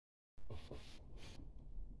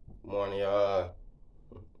Morning, y'all.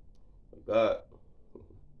 Wake up.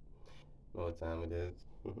 Know what time it is.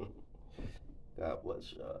 God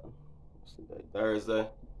bless y'all. What's today? Thursday?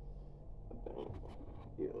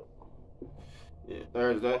 Yeah. Yeah,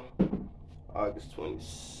 Thursday. August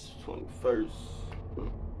 21st.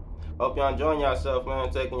 Hope y'all enjoying yourself, man.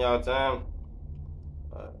 Taking y'all time.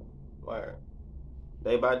 Where?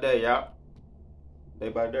 Day by day, y'all. Day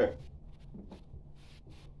by day.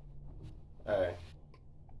 Alright.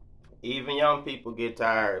 Even young people get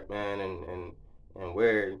tired, man, and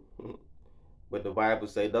weary. But the Bible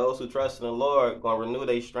say those who trust in the Lord gonna renew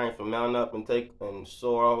their strength and mount up and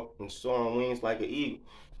soar on wings like an eagle.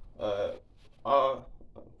 All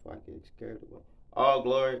if I get scared away. All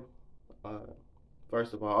glory.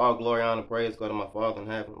 First of all glory, honor, praise go to my Father in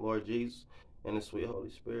heaven, Lord Jesus, and the sweet Holy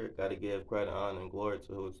Spirit. Gotta give credit, honor, and glory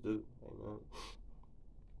to who it's due. Amen.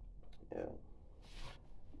 Yeah.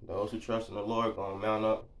 Those who trust in the Lord gonna mount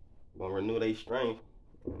up, gonna renew their strength,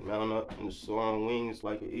 and mount up and soar on wings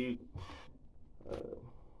like an eagle.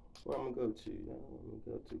 Where I'm gonna go to?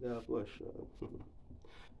 God bless you.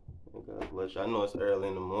 God bless you. I know it's early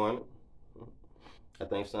in the morning. I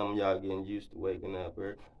think some of y'all getting used to waking up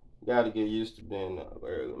early. Gotta get used to being up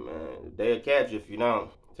early, man. The day'll catch you if you don't.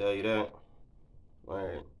 Tell you that.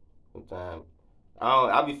 Right. Sometimes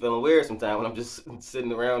I be feeling weird sometimes when I'm just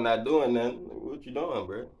sitting around not doing nothing. What you doing,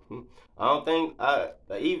 bro? I don't think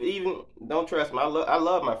even don't trust me. I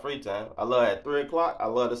love my free time. I love at 3 o'clock. I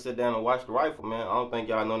love to sit down and watch The Rifleman. I don't think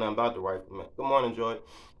y'all know nothing about The Rifleman. Good morning, Joy.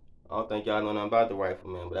 I don't think y'all know nothing about The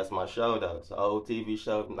Rifleman, but that's my show though. It's an old TV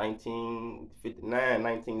show, 1959,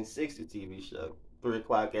 1960 TV show. 3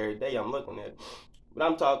 o'clock every day. I'm looking at it. But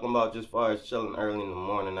I'm talking about just far as chilling early in the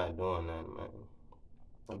morning, not doing nothing, man.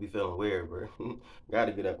 I be feeling weird, bro.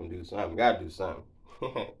 Gotta get up and do something. Gotta do something.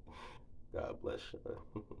 God bless you.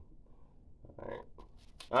 Alright.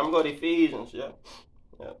 I'm gonna go to Ephesians, yeah.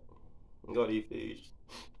 Yeah. I'm gonna go to Ephesians.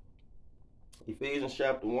 Ephesians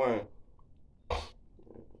chapter 1.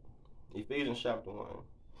 Ephesians chapter 1.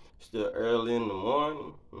 Still early in the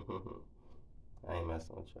morning. I ain't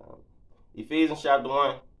messing with y'all. Ephesians chapter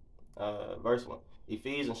 1, verse 1.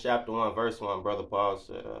 Ephesians chapter 1, verse 1, Brother Paul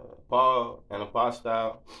said, Paul, an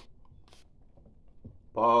apostle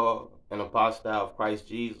of Christ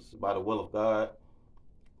Jesus, by the will of God,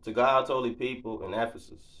 to God's holy people in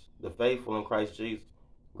Ephesus, the faithful in Christ Jesus.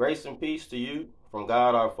 Grace and peace to you from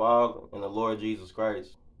God our Father and the Lord Jesus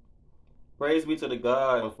Christ. Praise be to the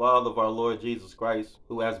God and Father of our Lord Jesus Christ,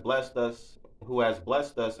 who has blessed us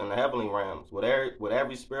in the heavenly realms with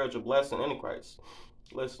every spiritual blessing in Christ.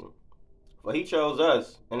 Listen. For he chose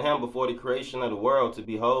us in him before the creation of the world to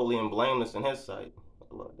be holy and blameless in his sight.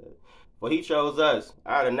 I love that. For he chose us.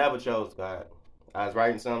 I'd have never chose God. I was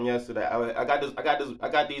writing something yesterday. I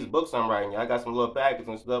got these books I'm writing. I got some little packets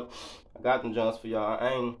and stuff. I got them jumps for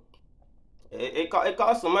y'all. It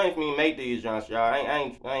costs some money for me to make these jumps, y'all. I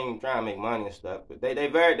ain't trying to make money and stuff. But they're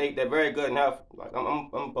very good and helpful. Like I'm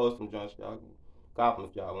gonna post some jumps, y'all. Cop them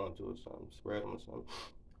if y'all want to or something. Spread them or something.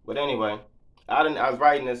 But anyway. I was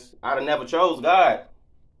writing this. I'd have never chose God.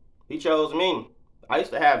 He chose me. I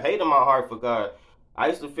used to have hate in my heart for God. I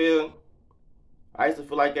used to feel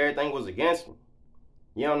like everything was against me.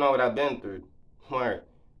 You don't know what I've been through. I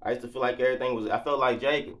used to feel like everything was. I felt like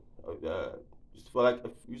Jacob. Used to feel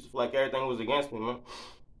like everything was against me, man.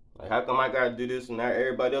 Like, how come I gotta do this and now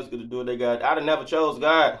everybody else gotta do what they got? I'd have never chose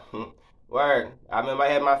God. Word. I remember I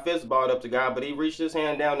had my fist balled up to God, but he reached his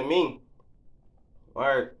hand down to me.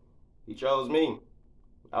 Word. He chose me.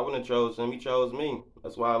 I wouldn't have chose him. He chose me.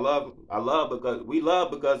 That's why I love him. We love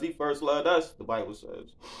because he first loved us, the Bible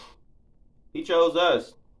says. He chose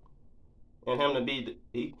us and him to be,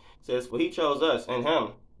 he says, for he chose us and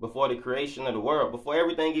him before the creation of the world. Before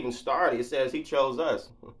everything even started, it says he chose us.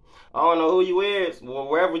 I don't know who you is,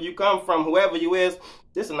 wherever you come from, whoever you is.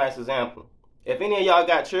 This is a nice example. If any of y'all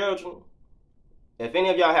got children, if any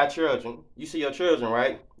of y'all have children, you see your children,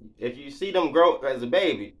 right? If you see them grow up as a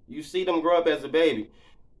baby,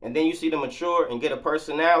 and then you see them mature and get a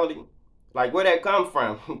personality, like where that come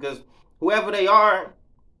from? Because whoever they are,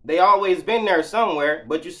 they always been there somewhere,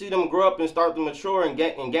 but you see them grow up and start to mature and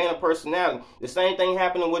gain a personality. The same thing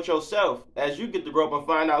happening with yourself as you get to grow up and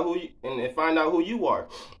find out who you are.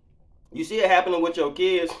 You see it happening with your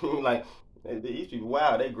kids, like, these people,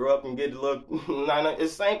 wow, they grow up and get to look.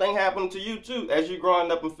 It's the same thing happening to you too, as you growing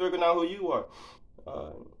up and figuring out who you are.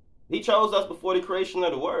 He chose us before the creation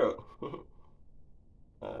of the world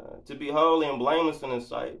to be holy and blameless in his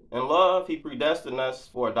sight. In love, he predestined us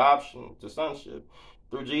for adoption to sonship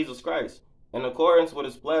through Jesus Christ, in accordance with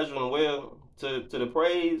his pleasure and will, to the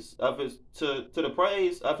praise of his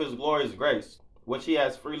glorious grace, which he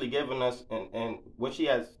has freely given us, and which he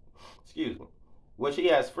has, excuse me, which he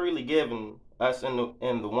has freely given us in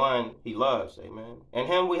the one he loves. Amen. In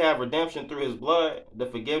him we have redemption through his blood, the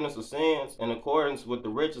forgiveness of sins, in accordance with the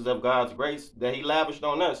riches of God's grace that he lavished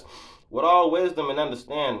on us. With all wisdom and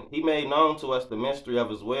understanding, he made known to us the mystery of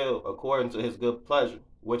his will, according to his good pleasure,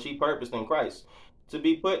 which he purposed in Christ, to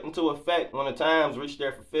be put into effect when the times reach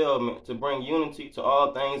their fulfillment, to bring unity to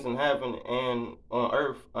all things in heaven and on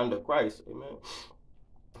earth under Christ. Amen.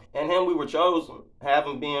 In him we were chosen,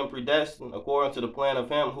 having been predestined according to the plan of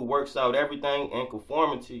him who works out everything in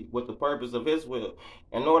conformity with the purpose of his will,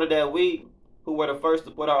 in order that we, who were the first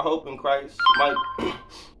to put our hope in Christ, might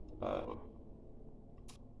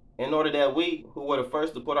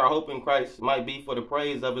be for the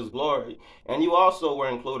praise of his glory. And you also were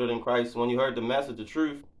included in Christ when you heard the message of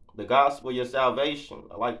truth, the gospel of your salvation.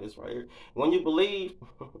 I like this right here. When you believe,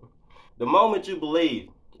 the moment you believe,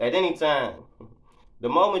 at any time, the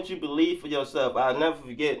moment you believe for yourself, I'll never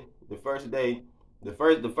forget the first day, the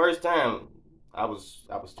first time I was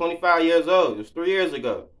 25 years old. It was 3 years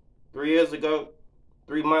ago. 3 years ago,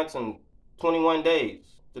 3 months and 21 days.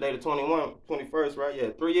 Today the 21st, right? Yeah,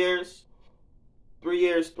 3 years,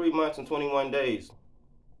 3 months and 21 days.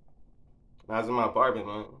 I was in my apartment,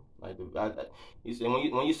 man. You said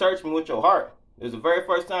when you search me with your heart, it was the very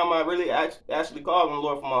first time I really actually called on the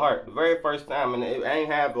Lord from my heart. The very first time, and I ain't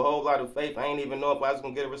have a whole lot of faith. I ain't even know if I was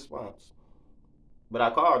gonna get a response, but I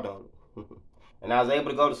called on it, and I was able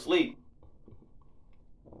to go to sleep.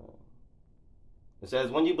 It says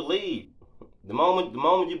when you believe, the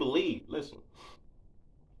moment you believe, listen.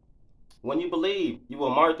 When you believe, you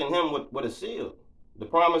were marked in him with a seal, the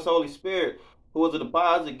promised Holy Spirit, who is a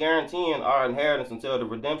deposit guaranteeing our inheritance until the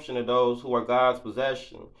redemption of those who are God's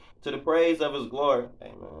possession, to the praise of his glory.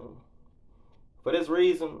 Amen. For this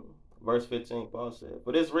reason, verse 15, Paul said,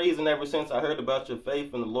 for this reason, ever since I heard about your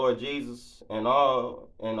faith in the Lord Jesus and all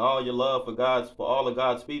your love for all of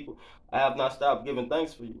God's people, I have not stopped giving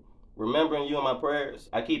thanks for you, remembering you in my prayers.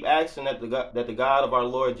 I keep asking that the God of our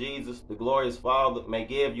Lord Jesus, the glorious Father, may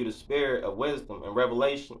give you the spirit of wisdom and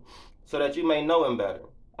revelation, so that you may know him better.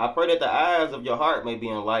 I pray that the eyes of your heart may be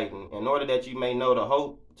enlightened, in order that you may know the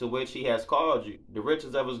hope to which he has called you, the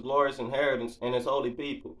riches of his glorious inheritance in his holy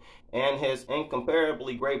people, and his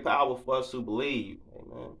incomparably great power for us who believe.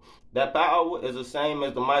 Amen. That power is the same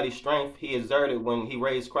as the mighty strength he exerted when he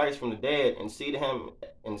raised Christ from the dead and seated him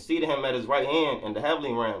at his right hand in the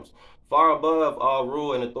heavenly realms, far above all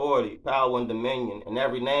rule and authority, power and dominion, and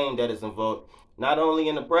every name that is invoked, not only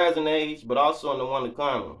in the present age, but also in the one to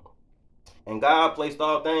come. And God placed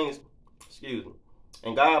all things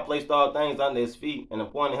under his feet and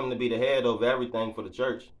appointed him to be the head over everything for the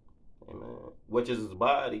church. Amen. Which is his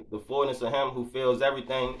body, the fullness of him who fills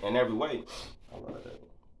everything in every way. I love that.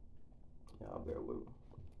 Y'all bear with me.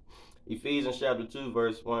 Ephesians chapter 2,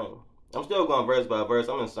 verse 1. I'm still going verse by verse.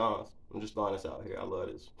 I'm in Psalms. I'm just throwing this out here. I love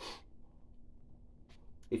this.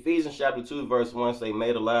 Ephesians chapter 2, verse 1 say,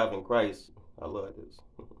 made alive in Christ. I love this.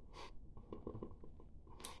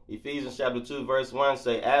 Ephesians chapter 2, verse 1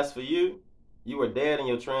 say, as for you, you were dead in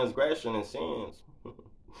your transgression and sins.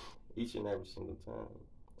 Each and every single time.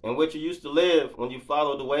 In which you used to live when you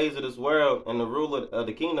followed the ways of this world and the ruler of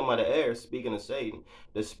the kingdom of the air, speaking of Satan,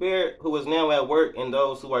 the spirit who is now at work in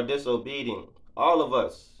those who are disobedient. All of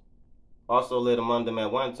us also lived among them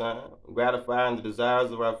at one time, gratifying the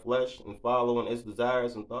desires of our flesh and following its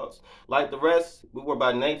desires and thoughts. Like the rest, we were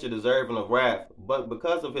by nature deserving of wrath, but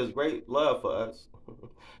because of his great love for us,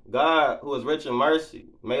 God, who is rich in mercy,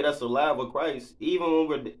 made us alive with Christ, even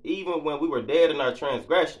when we were dead in our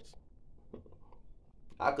transgressions.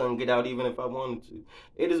 I couldn't get out even if I wanted to.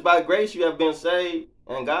 It is by grace you have been saved,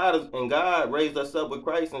 and God raised us up with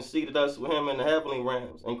Christ and seated us with him in the heavenly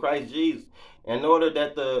realms in Christ Jesus, in order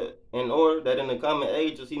that in the coming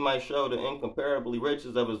ages he might show the incomparably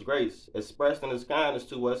riches of his grace, expressed in his kindness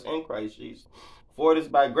to us in Christ Jesus. For it is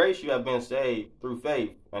by grace you have been saved through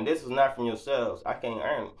faith, and this is not from yourselves. I can't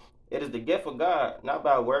earn it. It is the gift of God, not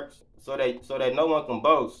by works, so that no one can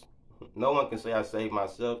boast. No one can say I saved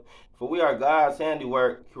myself. For we are God's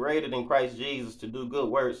handiwork, created in Christ Jesus to do good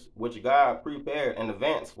works, which God prepared in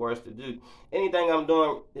advance for us to do. Anything I'm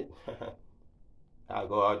doing, I'll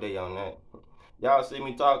go all day on that. Y'all see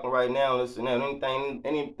me talking right now, listen,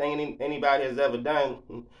 anything anybody has ever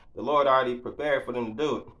done, the Lord already prepared for them to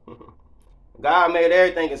do it. God made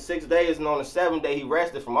everything in 6 days, and on the 7th day he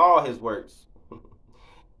rested from all his works.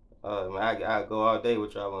 I go all day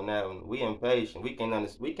with y'all on that one. We impatient.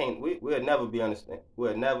 We'll never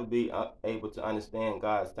be able to understand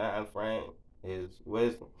God's time frame, his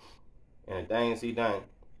wisdom, and the things he done.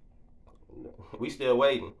 We still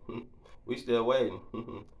waiting. We still waiting.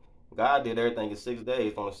 God did everything in 6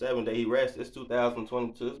 days. On the 7th day, he rested. It's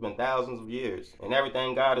 2022. It's been thousands of years. And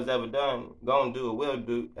everything God has ever done, gonna do, or will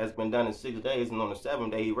do, has been done in 6 days. And on the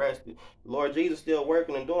 7th day, he rested. The Lord Jesus still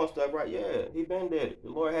working and doing stuff, right? Yeah, he been did it.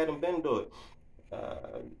 The Lord had him been do it.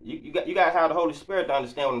 You got to have the Holy Spirit to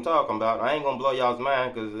understand what I'm talking about. I ain't going to blow y'all's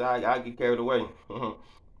mind because I get carried away.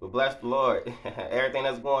 But bless the Lord. Everything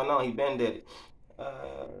that's going on, he been did it.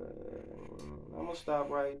 I'm going to stop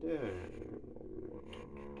right there.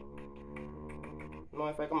 No,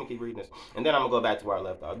 in fact, I'm going to keep reading this. And then I'm going to go back to where I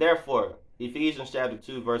left off. Therefore, Ephesians chapter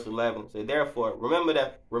 2, verse 11 say, therefore,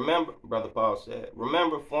 remember, Brother Paul said,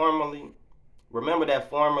 remember that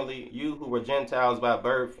formerly you who were Gentiles by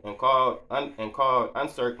birth and called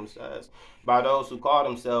uncircumcised by those who call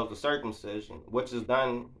themselves the circumcision, which is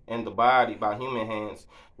done in the body by human hands.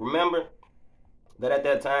 Remember that at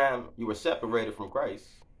that time you were separated from Christ.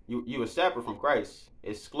 You were separate from Christ,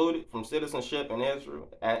 excluded from citizenship in Israel,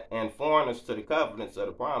 and foreigners to the covenants of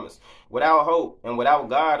the promise, without hope and without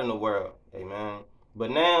God in the world. Amen.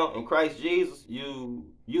 But now in Christ Jesus, you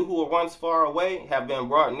who were once far away have been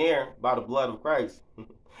brought near by the blood of Christ.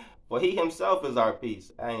 For he himself is our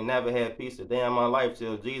peace. I ain't never had peace a day in my life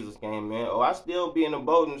till Jesus came, man. Oh, I still be in the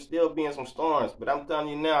boat and still be in some storms. But I'm telling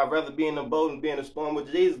you now, I'd rather be in the boat and be in the storm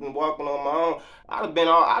with Jesus than walking on my own. I'd have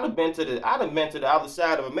been to the other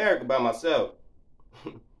side of America by myself.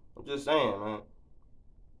 I'm just saying, man.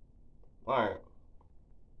 Alright.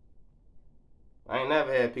 I ain't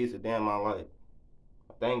never had peace a day in my life.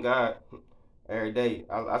 Thank God. Every day.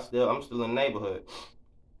 I'm still in the neighborhood.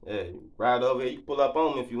 Yeah, ride over here. You can pull up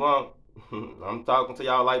on me if you want. I'm talking to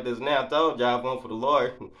y'all like this now. I told y'all I'm going for the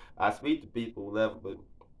Lord. I speak to people, whatever, but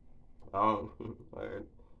I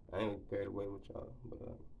ain't carried away with y'all.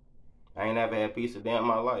 But I ain't never had peace a day in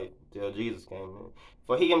my life till Jesus came in.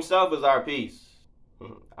 For he himself is our peace.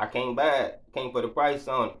 I can't buy it. Can't put a price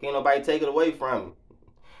on it. Can't nobody take it away from me.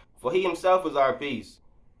 For he himself is our peace,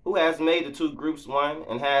 who has made the two groups one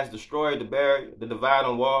and has destroyed the barrier, the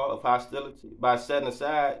dividing wall of hostility, by setting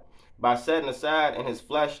aside in his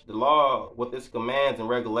flesh the law with its commands and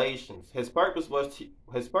regulations. His purpose was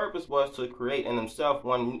to create in himself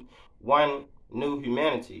one new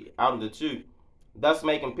humanity out of the two, thus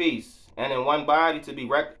making peace, and in one body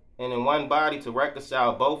to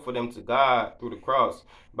reconcile both of them to God through the cross,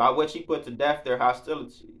 by which he put to death their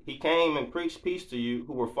hostility. He came and preached peace to you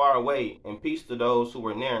who were far away, and peace to those who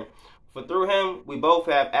were near. For through him we both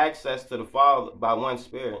have access to the Father by one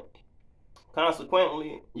Spirit.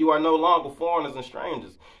 Consequently, you are no longer foreigners and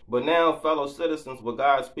strangers, but now fellow citizens with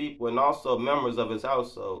God's people and also members of his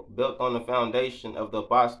household, built on the foundation of the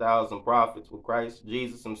apostles and prophets, with Christ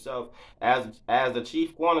Jesus himself as the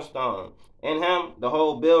chief cornerstone. In him, the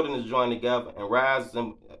whole building is joined together and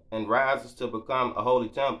rises to become a holy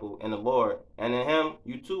temple in the Lord. And in him,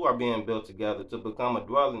 you too are being built together to become a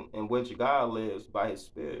dwelling in which God lives by his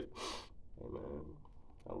Spirit. Amen.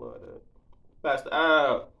 I love that. Pastor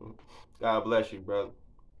Al, God bless you, brother.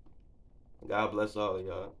 God bless all of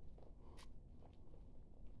y'all.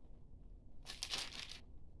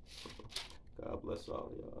 God bless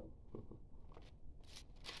all of y'all.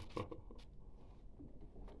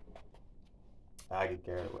 I get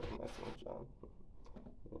carried away. That's what John.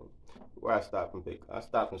 Where I stopped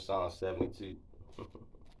in Psalm 72.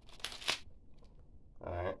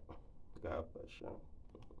 Alright. God bless y'all.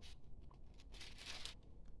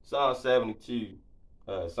 Psalm 72.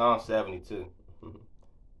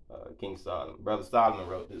 King Solomon. Brother Solomon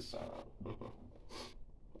wrote this psalm.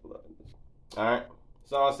 Alright.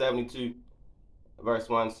 Psalm 72, verse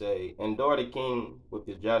 1 say, endure the king with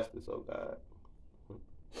your justice, O God.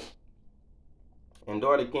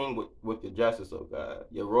 Endure the king with your justice, O God,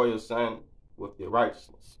 your royal son with your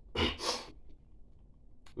righteousness.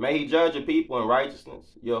 May he judge your people in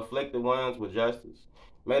righteousness, your afflicted ones with justice.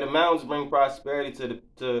 May the mountains bring prosperity to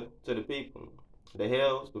the people, the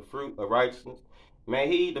hills, the fruit of righteousness. May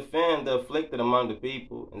he defend the afflicted among the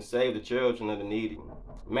people and save the children of the needy.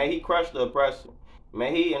 May he crush the oppressor.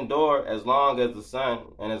 May he endure as long as the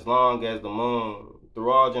sun and as long as the moon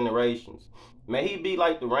through all generations. May he be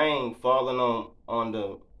like the rain falling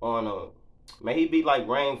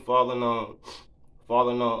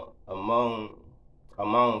among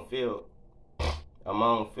field,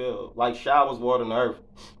 like showers watering the earth.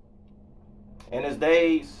 In his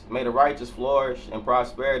days, may the righteous flourish and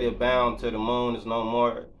prosperity abound till the moon is no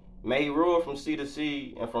more. May he rule from sea to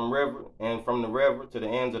sea and from the river to the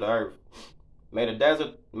ends of the earth. May the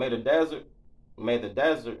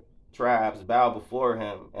desert tribes bow before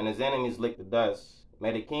him, and his enemies lick the dust.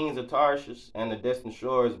 May the kings of Tarshish and the distant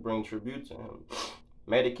shores bring tribute to him.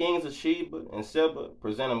 May the kings of Sheba and Seba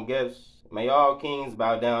present him gifts. May all kings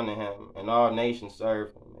bow down to him, and all nations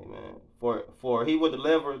serve him. Amen. For he will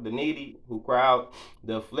deliver the needy who cry out,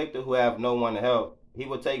 the afflicted who have no one to help. He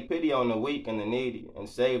will take pity on the weak and the needy, and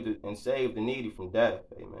save the needy from death.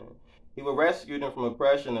 Amen. He will rescue them from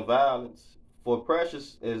oppression and violence, for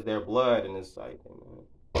precious is their blood in his sight. Amen.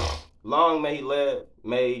 Long may he live.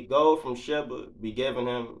 May gold from Sheba be given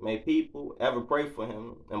him. May people ever pray for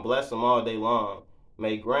him and bless him all day long.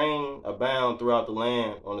 May grain abound throughout the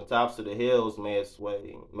land. On the tops of the hills may it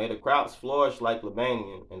sway. May the crops flourish like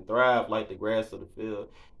Lebanon and thrive like the grass of the field.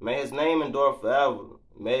 May his name endure forever.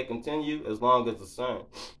 May it continue as long as the sun.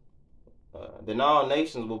 Then all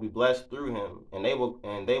nations will be blessed through him, and they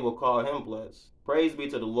will call him blessed. Praise be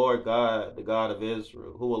to the Lord God, the God of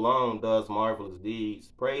Israel, who alone does marvelous deeds.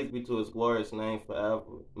 Praise be to his glorious name forever.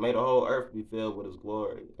 May the whole earth be filled with his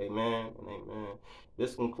glory. Amen and amen.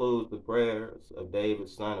 This concludes the prayers of David,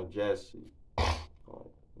 son of Jesse.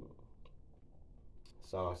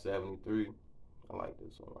 Psalm 73. I like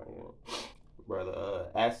this one right here. Brother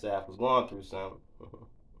Asaph was going through something.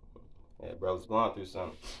 Yeah, brother's going through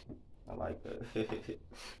something. I like that.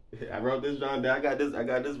 I wrote this down there. I got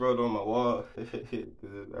this wrote on my wall because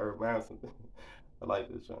it reminds something. I like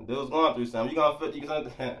this one. Dude's going through something. You gonna fit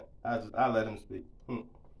something? I let him speak.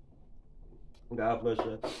 God bless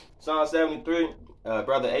you. Psalm 73.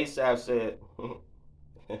 Brother Asaph said,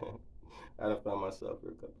 I done found myself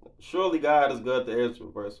here. Surely God is good to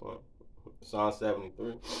Israel, verse 1. Psalm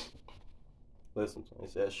 73. Listen to him. He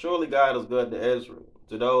says, surely God is good to Israel,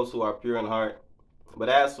 to those who are pure in heart. But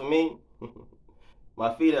as for me,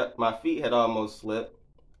 my feet had almost slipped.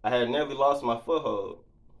 I had nearly lost my foothold.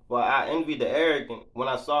 For I envied the arrogant when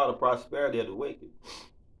I saw the prosperity of the wicked.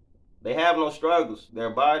 They have no struggles. Their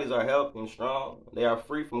bodies are healthy and strong. They are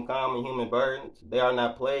free from common human burdens. They are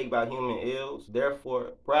not plagued by human ills.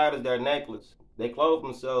 Therefore, pride is their necklace. They clothe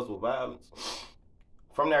themselves with violence.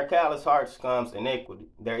 From their callous hearts comes iniquity.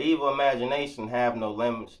 Their evil imagination have no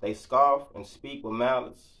limits. They scoff and speak with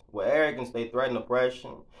malice. With arrogance they threaten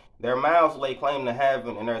oppression. Their mouths lay claim to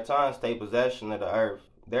heaven, and their tongues take possession of the earth.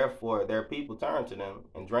 Therefore their people turn to them,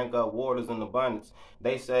 and drink up waters in abundance.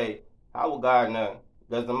 They say, how will God know?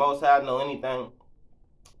 Does the Most High know anything?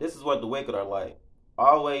 This is what the wicked are like.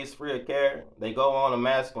 Always free of care, they go on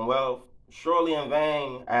amassing wealth. Surely in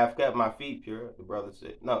vain I have kept my feet pure, the brother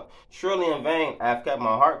said. No, surely in vain I have kept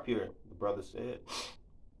my heart pure, the brother said.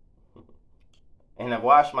 And have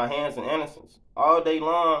washed my hands in innocence. All day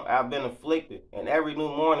long I have been afflicted, and every new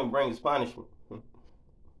morning brings punishment.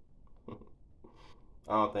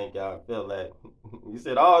 I don't think y'all feel that. He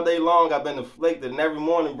said, all day long I've been afflicted, and every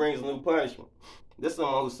morning brings new punishment. This is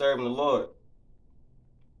someone who's serving the Lord.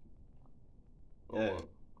 Yeah.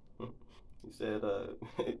 He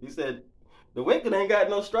said, the wicked ain't got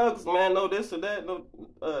no struggles, man, no this or that, no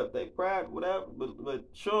they pride, whatever. But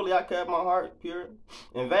surely I kept my heart pure.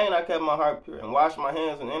 In vain I kept my heart pure and washed my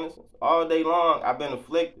hands in innocence. All day long I've been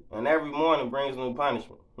afflicted, and every morning brings new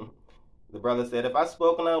punishment. The brother said, if I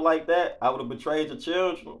spoken out like that, I would have betrayed your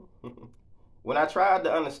children. When I tried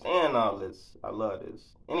to understand all this, I love this.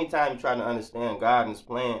 Anytime you try to understand God and his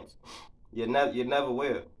plans, you never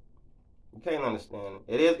will. You can't understand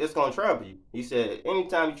it. It's going to trouble you. He said,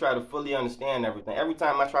 anytime you try to fully understand everything, every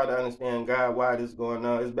time I try to understand God, why this is going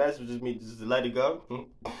on, it's best for just me to just let it go.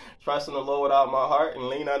 Trust in the Lord with all my heart and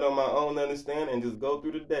lean out on my own understanding and just go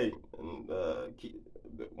through the day. And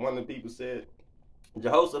one of the people said,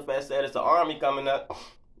 Jehoshaphat said, it's an army coming up,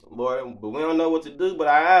 Lord, but we don't know what to do, but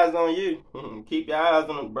our eyes on you. Keep your eyes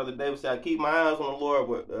on him. Brother David said, I keep my eyes on the Lord.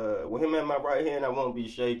 With him at my right hand, I won't be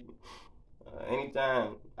shaken.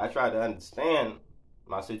 Anytime I try to understand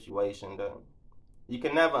my situation, though, you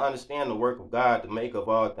can never understand the work of God, the maker of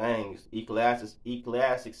all things.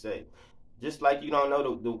 Ecclesiastes say, just like you don't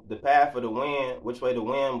know the path of the wind, which way the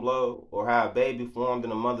wind blow, or how a baby formed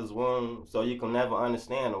in a mother's womb, so you can never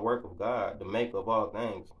understand the work of God, the maker of all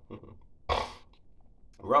things.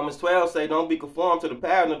 Romans 12 say, don't be conformed to the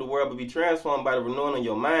pattern of the world, but be transformed by the renewing of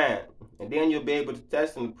your mind. And then you'll be able to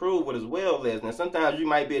test and prove what his will is. Now, sometimes you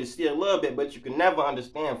might be able to see a little bit, but you can never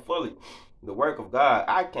understand fully the work of God.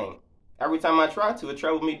 I can't. Every time I try to, it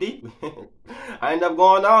troubles me deeply. I end up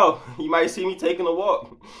going off. You might see me taking a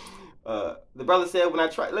walk. The brother said, when I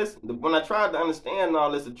tried to understand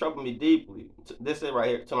all this, it troubled me deeply. This is right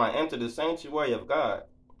here. Till I entered the sanctuary of God.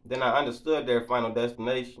 Then I understood their final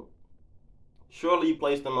destination. Surely you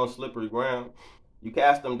placed them on slippery ground. You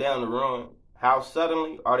cast them down to ruin. How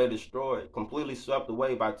suddenly are they destroyed, completely swept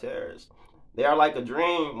away by terrorists. They are like a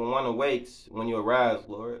dream when one awakes. When you arise,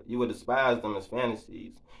 Lord, you will despise them as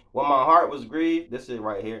fantasies. When my heart was grieved, this is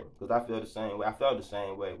right here, because I feel the same way. I felt the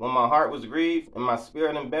same way. When my heart was grieved and my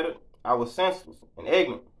spirit embittered, I was senseless and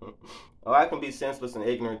ignorant. Oh, I can be senseless and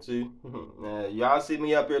ignorant too. Y'all see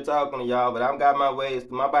me up here talking to y'all, but I've got my ways.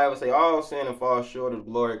 My Bible say all sin and fall short of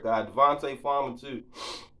the glory of God. Davante Farmer too.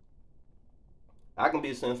 I can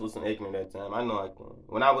be senseless and ignorant at times. I know I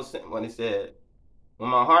can. When it said, when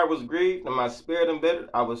my heart was grieved and my spirit embittered,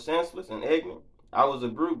 I was senseless and ignorant. I was a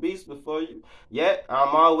brute beast before you. Yet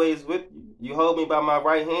I'm always with you. You hold me by my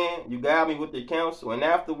right hand. You guide me with your counsel. And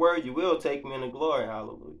afterward, you will take me into glory.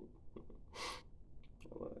 Hallelujah.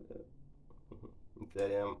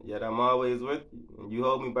 Yet I'm always with you. And you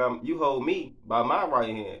hold me by my right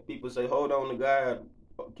hand. People say, hold on to God.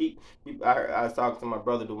 I was talking to my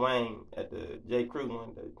brother Dwayne at the J. Crew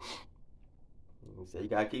one day. He said, you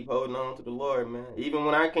got to keep holding on to the Lord, man. Even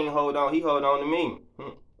when I can't hold on, he hold on to me.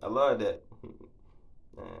 I love that.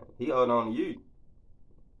 He hold on to you.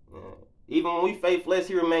 Even when we faithless,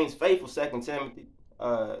 he remains faithful, 2 Timothy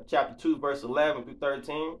chapter 2, verse 11 through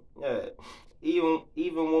 13. Yeah. Even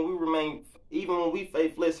when we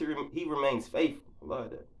faithless, he remains faithful. I love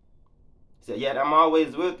that. He said, yet I'm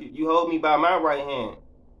always with you. You hold me by my right hand.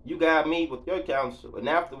 You guide me with your counsel. And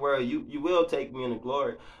afterward, you will take me into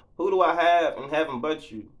glory. Who do I have in heaven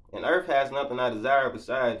but you? And earth has nothing I desire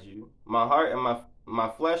besides you. My heart and my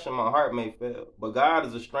flesh and my heart may fail, but God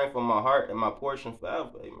is the strength of my heart and my portion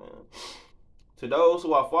forever. Amen. To those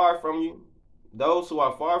who are far from you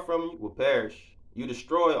will perish. You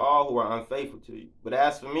destroy all who are unfaithful to you. But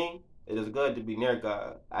as for me, it is good to be near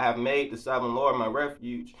God. I have made the sovereign Lord my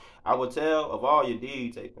refuge. I will tell of all your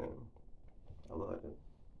deeds. Amen. I love it.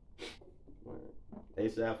 They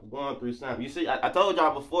said after going through something. You see, I told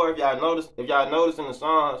y'all before, if y'all notice in the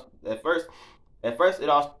Psalms, at first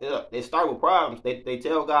it start with problems. They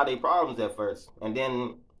tell God their problems at first, and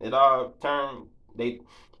then it all turned.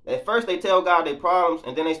 At first they tell God their problems,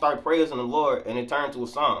 and then they start praising the Lord, and it turned to a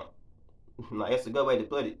song. Like, that's a good way to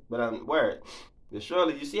put it, but I'm word.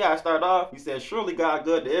 Surely, you see how I start off? He said, "Surely God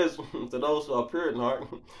good to Israel, to those who are pure in heart."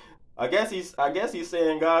 I guess he's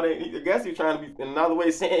saying God ain't. I guess he's trying to be in another way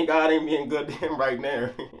saying God ain't being good to him right now.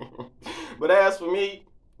 But as for me,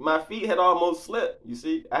 my feet had almost slipped. You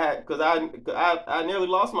see, I nearly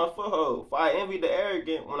lost my foothold. For I envied the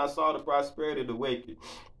arrogant when I saw the prosperity of the wicked.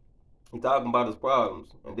 He talking about his problems,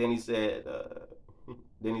 and then he said,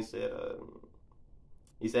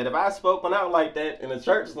 he said, if I had spoken out like that in the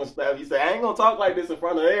churches and stuff, he said, I ain't gonna talk like this in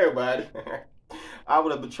front of everybody. I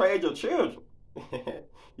would have betrayed your children.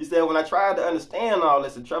 He said, when I tried to understand all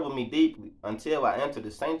this, it troubled me deeply until I entered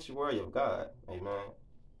the sanctuary of God. Amen.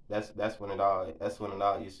 That's when it all.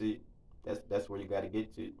 You see, that's where you got to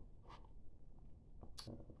get to.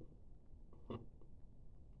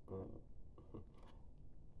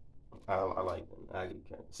 I like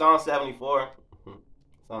that. Psalm 74.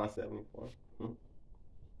 Psalm 74.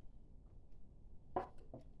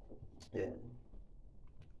 Yeah.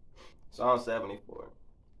 Psalm 74.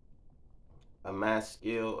 Amass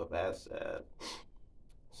skill of Asaph.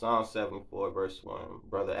 Psalm 74, verse 1.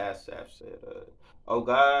 Brother Asaph said, "O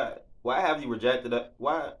God, why have you rejected us?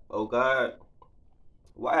 O God,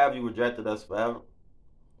 why have you rejected us forever?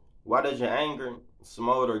 Why does your anger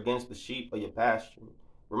smolder against the sheep of your pasture?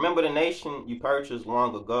 Remember the nation you purchased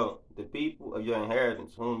long ago, the people of your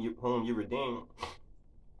inheritance, whom you redeemed.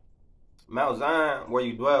 Mount Zion, where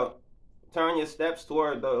you dwelt. Turn your steps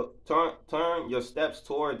toward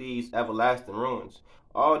these everlasting ruins.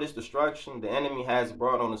 All this destruction the enemy has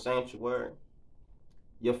brought on the sanctuary.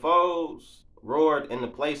 Your foes roared in the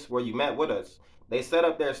place where you met with us. They set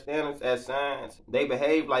up their standards as signs. They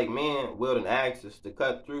behaved like men wielding axes to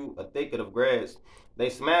cut through a thicket of grass. They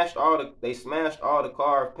smashed all the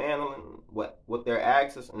carved paneling with their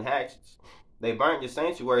axes and hatchets. They burnt your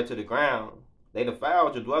sanctuary to the ground. They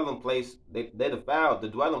defiled your dwelling place. They defiled the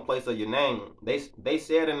dwelling place of your name. They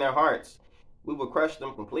said in their hearts, we will crush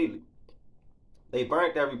them completely. They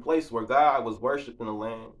burnt every place where God was worshipped in the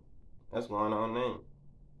land. That's going on now.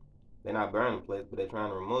 They're not burning the place, but they're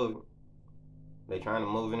trying to remove it. They're trying to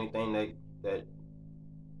move anything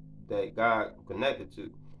that God connected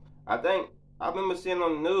to. I remember seeing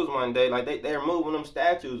on the news one day, like they're moving them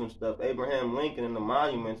statues and stuff, Abraham Lincoln and the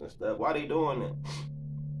monuments and stuff. Why they doing that?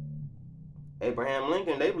 Abraham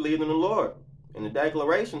Lincoln, they believed in the Lord. In the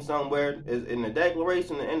Declaration of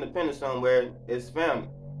Independence somewhere, it's found.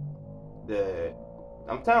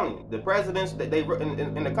 I'm telling you, the presidents that they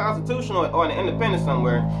in the Constitution or in the Independence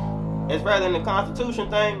somewhere, it's rather in the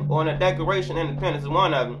Constitution thing or in the Declaration of Independence is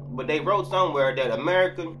one of them. But they wrote somewhere that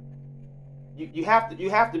America you have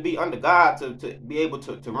to be under God to be able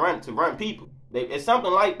to run people. It's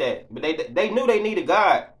something like that. But they knew they needed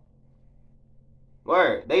God.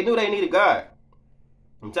 Word. They knew they needed God.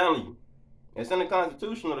 I'm telling you. It's in the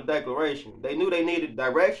Constitution or the Declaration. They knew they needed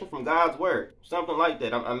direction from God's word. Something like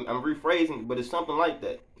that. I'm rephrasing, but it's something like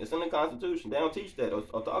that. It's in the Constitution. They don't teach that or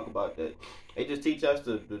talk about that. They just teach us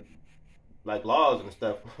the like laws and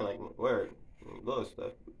stuff, like word, little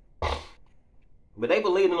stuff. But they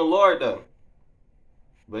believed in the Lord though.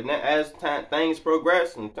 But now, as things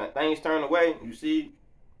progress and things turn away, you see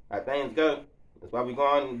how things go. That's why we're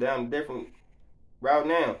going down a different route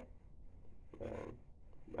now.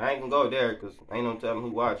 I ain't gonna go there because ain't no telling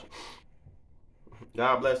who watching.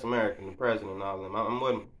 God bless America and the president and all of them. I'm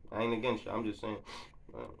with him. I ain't against you. I'm just saying.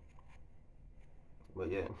 But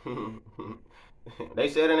yeah. They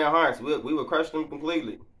said in their hearts, we would crush them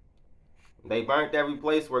completely. They burnt every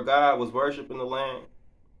place where God was worshiping the land.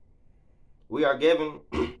 We are given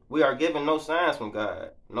no signs from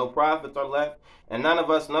God. No prophets are left, and none of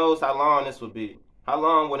us knows how long this would be. How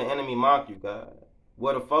long will the enemy mock you, God?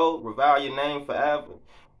 Will the foe revile your name forever?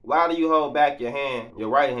 Why do you hold back your hand, your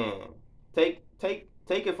right hand? Take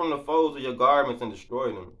it from the folds of your garments and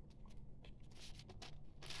destroy them.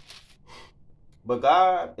 But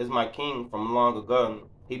God is my king from long ago.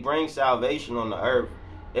 He brings salvation on the earth.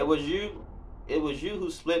 It was you who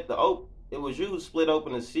split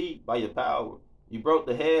open the sea by your power. You broke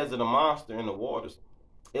the heads of the monster in the waters.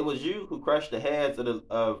 It was you who crushed the heads of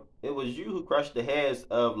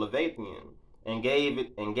Leviathan and gave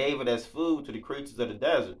it as food to the creatures of the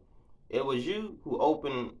desert. It was you who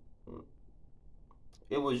opened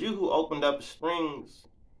up springs.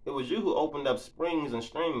 It was you who opened up springs and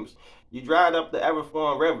streams. You dried up the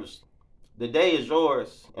ever-flowing rivers. The day is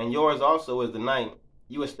yours, and yours also is the night.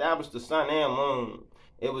 You established the sun and moon.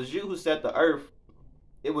 It was you who set the earth.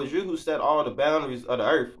 It was you who set all the boundaries of the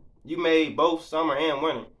earth. You made both summer and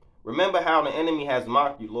winter. Remember how the enemy has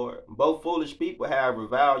mocked you, Lord. Both foolish people have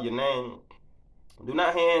reviled your name. Do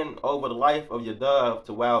not hand over the life of your dove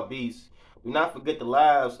to wild beasts. Do not forget the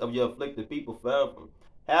lives of your afflicted people forever.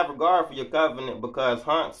 Have regard for your covenant, because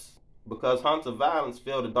hunts of violence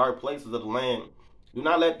fill the dark places of the land. Do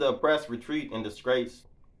not let the oppressed retreat in disgrace.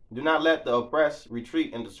 Do not let the oppressed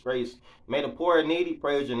retreat in disgrace. May the poor and needy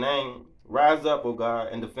praise your name. Rise up, O God,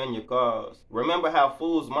 and defend your cause. Remember how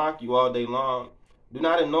fools mock you all day long. Do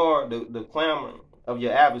not ignore the clamor of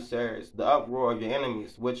your adversaries, the uproar of your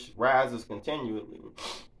enemies, which rises continually.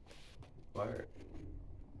 Word.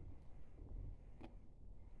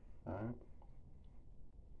 All right.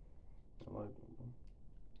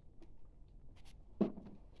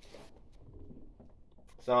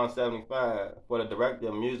 Psalm 75, for the director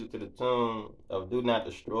of music to the tune of Do Not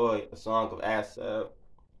Destroy, a song of Asaph.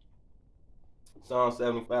 Psalm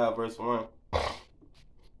 75, verse 1.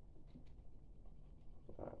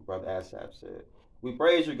 Brother Asaph said, we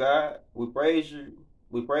praise you, God. We praise you.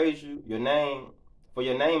 We praise you, your name, for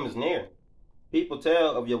your name is near. People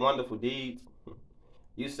tell of your wonderful deeds.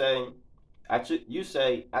 You say, I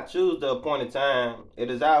choose the appointed time.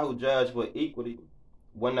 It is I who judge with equity.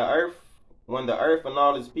 When the earth and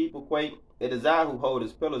all its people quake, it is I who hold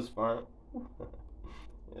its pillars firm.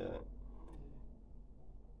 Yeah.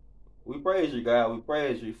 We praise you, God. We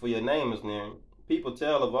praise you, for your name is near. People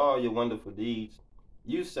tell of all your wonderful deeds.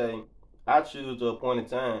 You say, I choose the appointed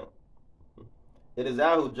time. It is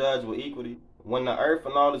I who judge with equity. When the earth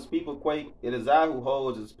and all its people quake, it is I who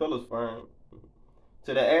holds its pillars firm.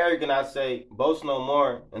 To the arrogant I say, boast no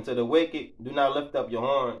more, and to the wicked, do not lift up your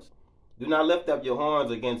horns. Do not lift up your horns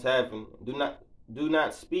against heaven. Do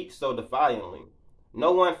not speak so defiantly.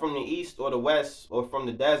 No one from the east or the west or from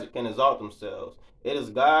the desert can exalt themselves. It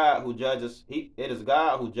is God who judges. It is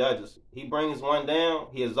God who judges. He brings one down,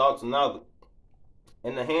 he exalts another.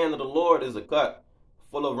 In the hand of the Lord is a cup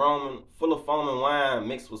full of foaming wine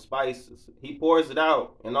mixed with spices. He pours it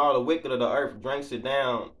out, and all the wicked of the earth drinks it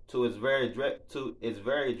down to its very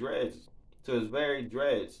dregs.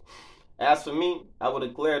 As for me, I will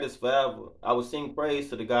declare this forever. I will sing praise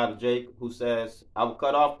to the God of Jacob, who says, I will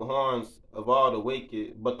cut off the horns of all the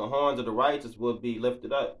wicked, but the horns of the righteous will be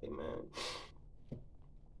lifted up. Amen.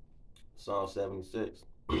 Psalm 76.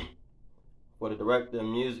 For the director of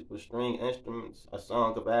music with string instruments, a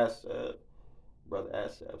song of Asaph. Brother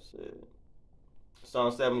Asaph said.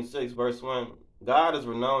 Psalm 76, verse 1. God is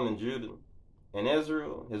renowned in Judah. In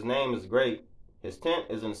Israel, his name is great. His tent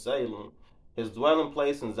is in Salem. His dwelling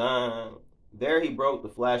place in Zion. There he broke the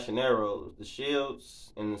flashing arrows, the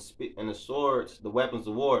shields, and the swords, the weapons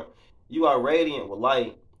of war. You are radiant with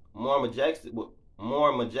light, more majestic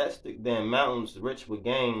than mountains rich with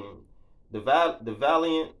game. The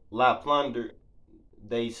valiant lie plunder.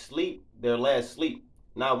 They sleep their last sleep.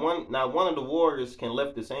 Not one of the warriors can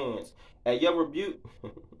lift his hands. At your rebuke,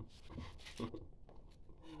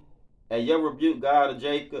 at your rebuke, God of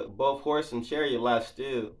Jacob, both horse and chariot lie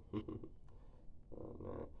still.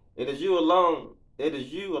 Oh, it is you alone. It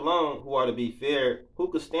is you alone who are to be feared. Who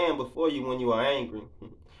could stand before you when you are angry?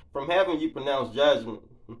 From heaven you pronounce judgment.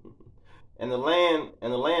 And the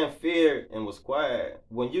land feared and was quiet.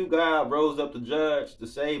 When you, God, rose up to judge, to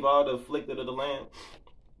save all the afflicted of the land.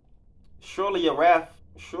 Surely your wrath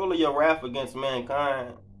against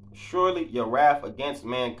mankind, surely your wrath against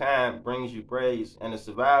mankind brings you praise, and the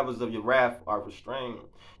survivors of your wrath are restrained.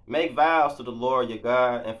 Make vows to the Lord your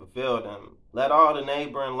God and fulfill them. Let all the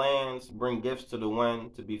neighboring lands bring gifts to the one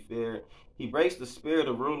to be feared. He breaks the spirit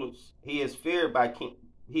of rulers. He is feared by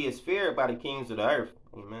the kings of the earth.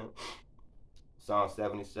 Amen. Psalm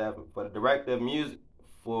 77. For the director of music,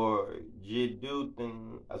 for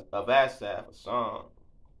Jeduthun of Asaph, a song.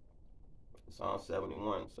 Psalm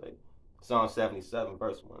 71 say. Psalm 77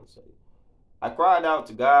 verse 1 say. I cried out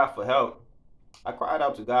to God for help. I cried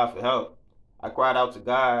out to God for help. I cried out to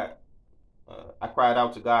God. I cried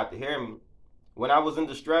out to God to hear me. When I was in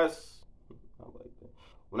distress,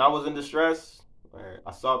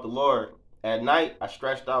 I sought the Lord. At night, I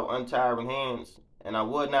stretched out untiring hands, and I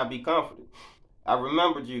would not be comforted. I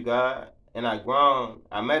remembered you, God, and I groaned.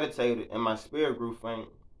 I meditated, and my spirit grew faint.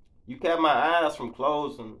 You kept my eyes from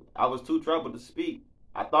closing. I was too troubled to speak.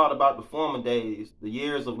 I thought about the former days, the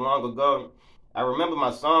years of long ago. I remember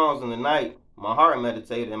my songs in the night. My heart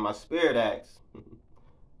meditated, and my spirit asked.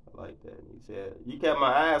 I like that. He said, you kept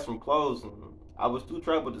my eyes from closing. I was too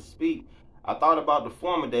troubled to speak. I thought about the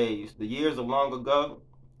former days, the years of long ago.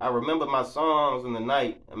 I remember my songs in the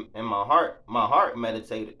night, and my heart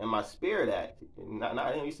meditated, and my spirit asked.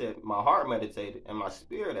 He said, my heart meditated, and my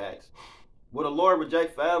spirit asked. Will the Lord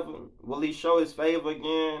reject forever? Will he show his favor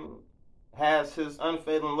again? Has his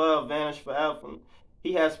unfailing love vanished forever?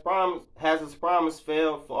 Has his promise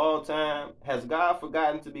failed for all time? Has God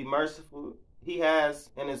forgotten to be merciful? He has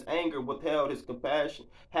in his anger withheld his compassion.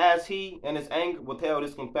 Has he in his anger withheld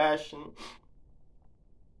his compassion?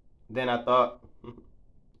 Then I thought,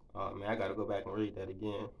 oh man, I gotta go back and read that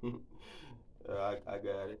again. I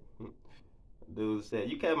got it. Dude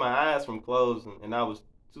said, you kept my eyes from closing, and I was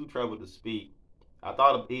too troubled to speak. I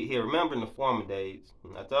thought he remembered the former days.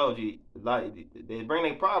 I told you, like, they bring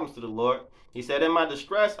their problems to the Lord. He said, in my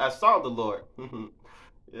distress, I sought the Lord.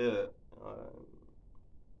 Yeah.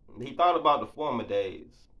 He thought about the former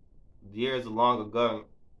days, years long ago.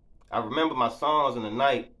 I remember my songs in the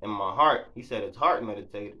night, and my heart, he said his heart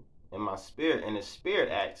meditated, and his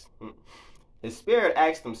spirit asked. His spirit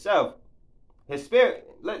asked himself. His spirit,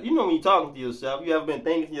 you know when you're talking to yourself, you ever been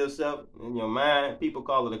thinking to yourself in your mind, people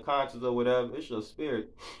call it a conscience or whatever, it's your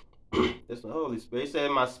spirit. It's the Holy Spirit. He said,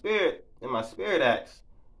 in my spirit asked,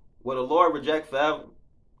 will the Lord reject forever?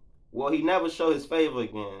 Will he never show his favor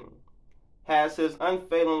again? Has his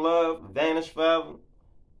unfailing love vanished forever?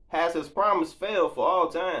 Has his promise failed for all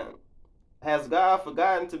time? Has God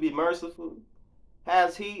forgotten to be merciful?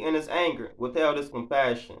 Has he in his anger withheld his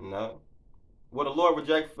compassion? No. Will the Lord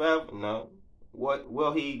reject forever? No.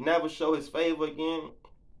 Will he never show his favor again?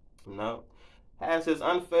 No. Has his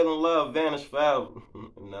unfailing love vanished forever?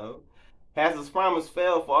 No. Has his promise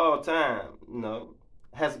failed for all time? No.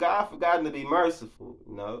 Has God forgotten to be merciful?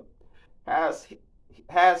 No. Has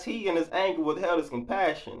he in his anger withheld his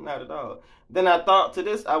compassion? Not at all. Then I thought, to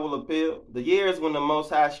this I will appeal. The years when the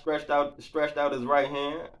Most High stretched out his right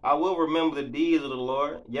hand. I will remember the deeds of the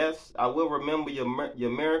Lord. Yes, I will remember your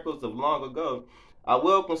miracles of long ago. I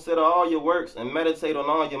will consider all your works and meditate on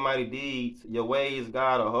all your mighty deeds. Your ways,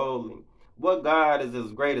 God, are holy. What God is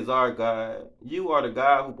as great as our God? You are the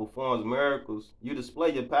God who performs miracles. You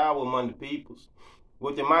display your power among the peoples.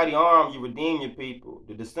 With your mighty arm, you redeem your people,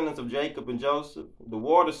 the descendants of Jacob and Joseph. The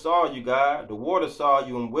water saw you, God. The water saw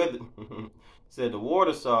you and withered. Said the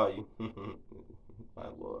water saw you. My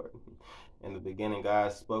Lord. In the beginning,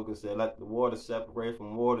 God spoke and said, let the water separate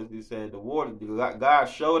from waters. He said, God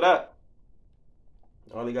showed up.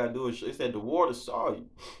 All he got to do is, he said, the water saw you.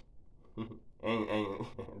 and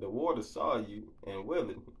the water saw you and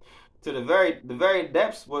withered. To the very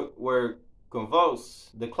depths were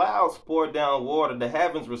convulsed. The clouds poured down water. The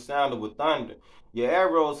heavens resounded with thunder. Your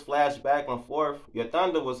arrows flashed back and forth. Your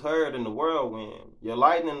thunder was heard in the whirlwind. Your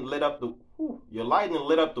lightning lit up the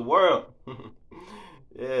world.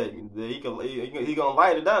 Yeah, he gonna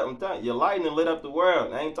light it up. I'm telling you, your lightning lit up the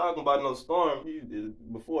world. I ain't talking about no storm.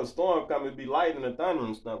 Before a storm comes, it be lightning and thunder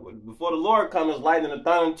and stuff. But before the Lord comes, it's lightning and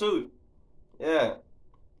thunder too. Yeah.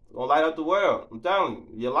 Gonna light up the world. I'm telling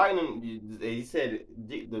you, your lightning. He said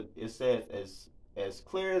it says as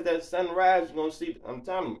clear as that sunrise. You're gonna see. I'm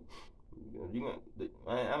telling you, you gonna.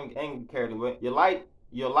 I ain't carried away.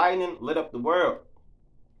 Your lightning lit up the world.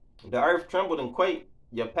 The earth trembled and quaked.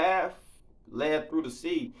 Your path led through the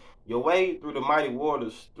sea. Your way through the mighty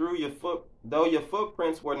waters. Though your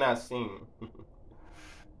footprints were not seen.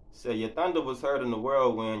 So your thunder was heard in the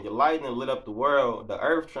whirlwind, your lightning lit up the world, the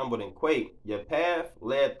earth trembled and quaked, your path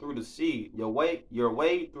led through the sea, your way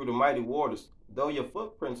through the mighty waters, though your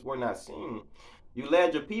footprints were not seen. You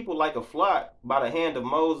led your people like a flock by the hand of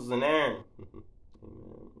Moses and Aaron.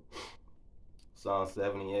 Psalm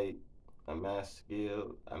 78, a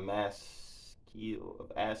maskil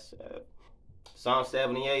of Asaph. Psalm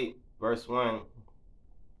 78, verse 1.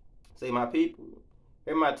 Say, my people,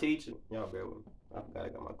 hear my teaching. Y'all bear with me. I forgot I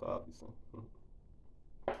got my coffee, so.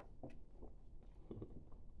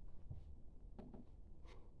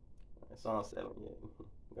 Psalm 78.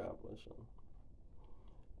 God bless you.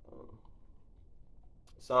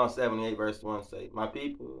 Psalm 78, verse 1 say, my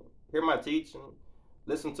people, hear my teaching.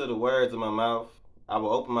 Listen to the words of my mouth. I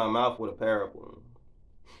will open my mouth with a parable.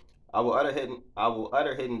 I will utter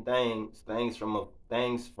hidden things from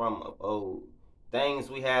of old. Things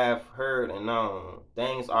we have heard and known,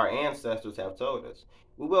 things our ancestors have told us.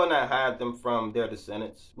 We will not hide them from their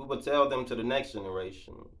descendants. We will tell them to the next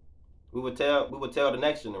generation. We will tell the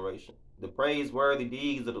next generation the praiseworthy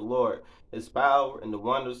deeds of the Lord, his power and the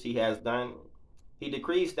wonders he has done. He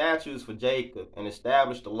decreed statutes for Jacob and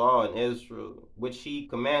established the law in Israel, which he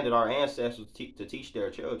commanded our ancestors to teach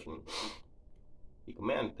their children. He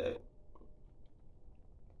commanded that.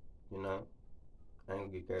 You know, I ain't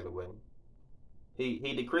gonna get carried away.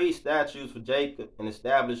 He decreed statutes for Jacob and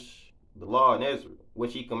established the law in Israel,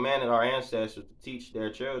 which he commanded our ancestors to teach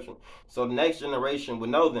their children, so the next generation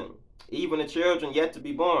would know them, even the children yet to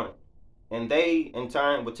be born, and they, in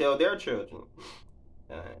turn, would tell their children.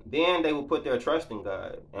 Then they would put their trust in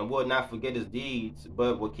God and would not forget his deeds,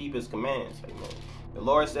 but would keep his commands. Amen. The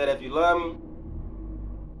Lord said, if you love me,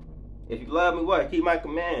 what? Keep my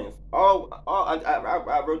commands. I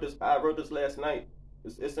wrote this last night.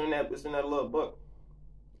 It's in that little book.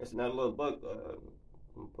 It's in that little book.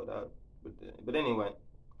 Put out. But anyway,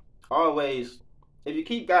 always, if you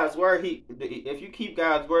keep God's word, he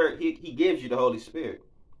gives you the Holy Spirit.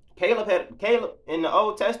 Caleb in the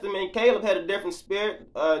Old Testament. Caleb had a different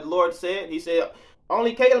spirit. The Lord said, he said,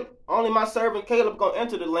 only my servant Caleb gonna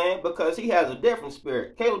enter the land because he has a different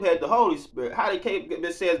spirit. Caleb had the Holy Spirit. How did Caleb get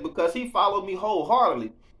this? Says because he followed me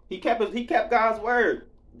wholeheartedly. He kept God's word.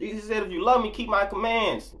 Jesus said, if you love me, keep my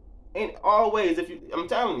commands. And always, I'm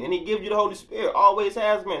telling you, and he gives you the Holy Spirit. Always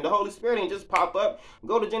has been. The Holy Spirit ain't just pop up.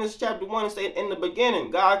 Go to Genesis chapter 1 and say, in the beginning,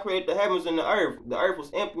 God created the heavens and the earth. The earth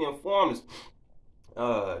was empty and formless.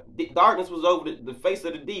 Darkness was over the face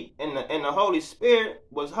of the deep, and the Holy Spirit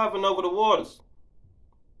was hovering over the waters.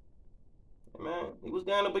 Amen. He was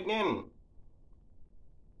there in the beginning.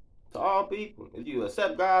 To all people, if you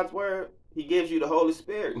accept God's word, he gives you the Holy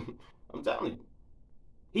Spirit. I'm telling you.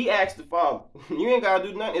 He asked the Father. You ain't got to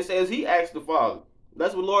do nothing. It says he asked the Father.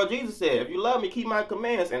 That's what Lord Jesus said. If you love me, keep my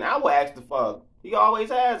commands, and I will ask the Father. He always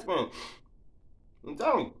has been. I'm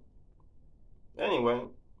telling you. Anyway,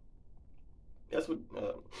 that's what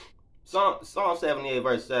Psalm 78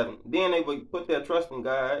 verse 7. Then they would put their trust in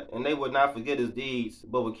God, and they would not forget his deeds,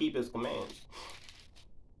 but would keep his commands.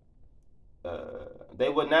 They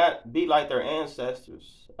would not be like their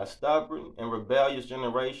ancestors, a stubborn and rebellious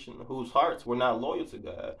generation whose hearts were not loyal to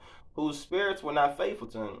God, whose spirits were not faithful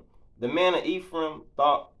to him. The men of Ephraim,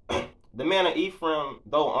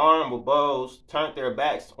 though armed with bows, turned their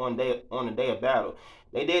backs on the day of battle.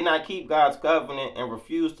 They did not keep God's covenant and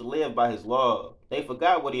refused to live by his law. They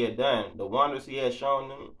forgot what he had done, the wonders he had shown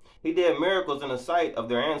them. He did miracles in the sight of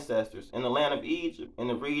their ancestors in the land of Egypt, in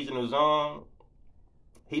the region of Zon.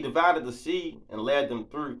 He divided the sea and led them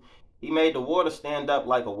through. He made the water stand up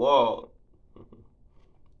like a wall.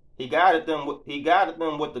 He guided them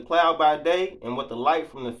with the cloud by day and with the light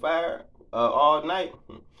from the fire all night.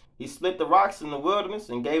 He split the rocks in the wilderness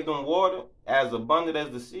and gave them water as abundant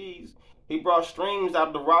as the seas. He brought streams out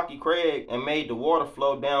of the rocky crag and made the water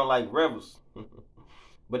flow down like rivers.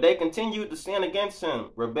 But they continued to sin against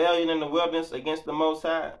him, rebellion in the wilderness against the Most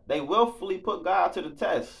High. They willfully put God to the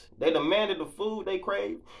test. They demanded the food they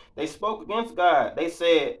craved. They spoke against God. They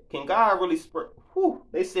said, can God really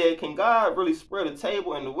spread a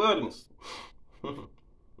table in the wilderness?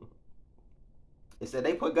 They said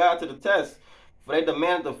they put God to the test, for they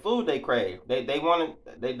demanded the food they craved. They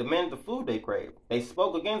demanded the food they craved. They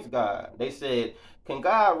spoke against God. They said, can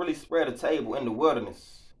God really spread a table in the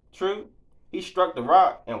wilderness? True. He struck the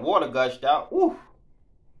rock and water gushed out. Woo!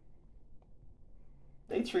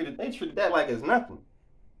 They treated that like it's nothing.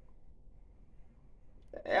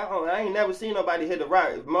 I ain't never seen nobody hit a rock.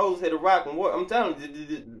 If Moses hit a rock and water, I'm telling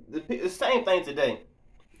you, the same thing today.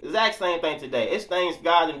 Exact same thing today. It's things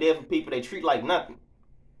God done did for people they treat like nothing.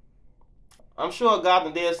 I'm sure God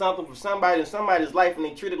done did something for somebody in somebody's life and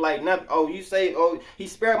they treat it like nothing. Oh, you say, oh, he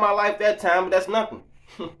spared my life that time, but that's nothing.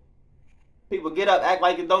 People get up, act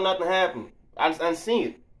like it don't nothing happen. I see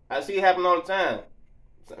it. I see it happen all the time.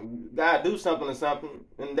 God do something or something,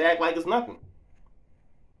 and they act like it's nothing.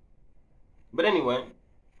 But anyway,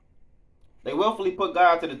 they willfully put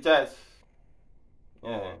God to the test.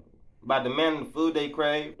 Yeah. By demanding the food they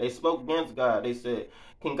crave, they spoke against God. They said,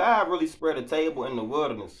 can God really spread a table in the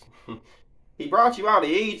wilderness? He brought you out of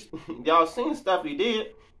Egypt. Y'all seen the stuff he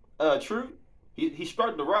did. True. He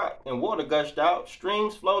struck the rock and water gushed out.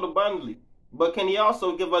 Streams flowed abundantly. But can he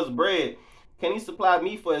also give us bread? Can he supply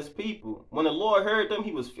meat for his people? When the Lord heard them,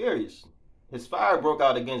 he was furious. His fire broke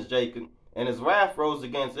out against Jacob, and his wrath rose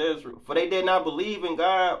against Israel. For they did not believe in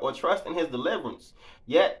God or trust in his deliverance.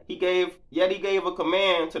 Yet he gave a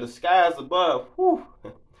command to the skies above. Whew.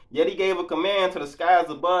 Yet he gave a command to the skies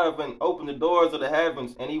above and opened the doors of the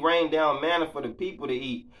heavens, and he rained down manna for the people to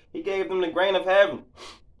eat. He gave them the grain of heaven.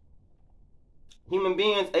 Human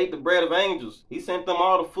beings ate the bread of angels. He sent them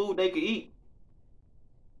all the food they could eat.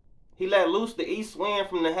 He let loose the east wind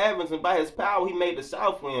from the heavens, and by his power he made the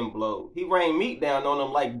south wind blow. He rained meat down on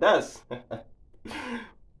them like dust.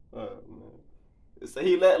 So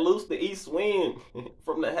he let loose the east wind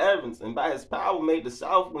from the heavens, and by his power made the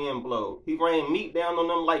south wind blow. He rained meat down on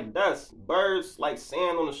them like dust, birds like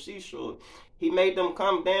sand on the seashore. He made them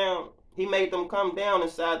come down. He made them come down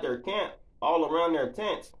inside their camp, all around their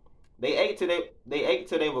tents. They ate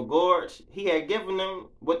till they were gorged. He had given them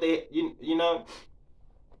what they, you know.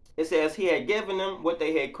 It says he had given them what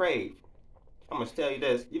they had craved. I'm gonna tell you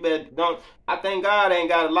this. You better don't. I thank God I ain't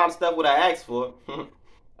got a lot of stuff what I asked for.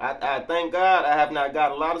 I thank God I have not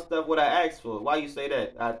got a lot of stuff what I asked for. Why you say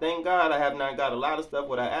that? I thank God I have not got a lot of stuff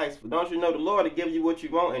what I asked for. Don't you know the Lord will give you what you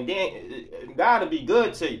want, and then God will be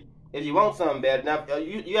good to you if you want something bad. Now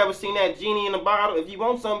you ever seen that genie in the bottle? If you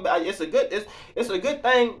want something, it's a good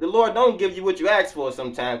thing the Lord don't give you what you ask for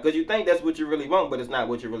sometimes, because you think that's what you really want, but it's not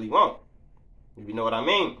what you really want. If you know what I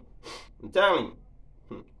mean. I'm telling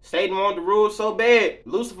you. Satan wanted to rule so bad.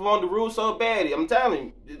 Lucifer wanted to rule so bad. I'm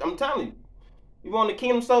telling you. He wanted the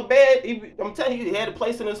kingdom so bad. I'm telling you, he had a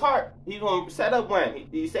place in his heart. He's going to set up one.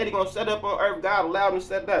 He said he's going to set up on earth. God allowed him to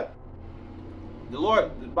set it up.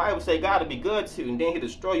 The Bible say God will be good to you, and then he'll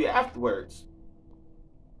destroy you afterwards.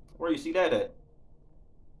 Where you see that at?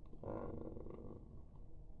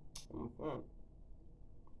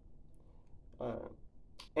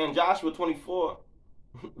 In Joshua 24,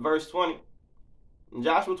 verse 20. In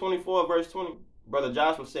Joshua 24, verse 20, Brother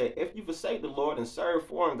Joshua said, if you forsake the Lord and serve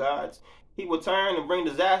foreign gods, he will turn and bring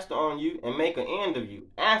disaster on you and make an end of you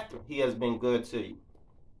after he has been good to you.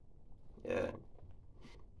 Yeah.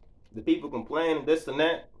 The people complain and this and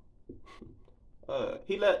that.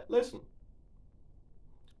 Listen.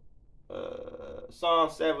 Psalm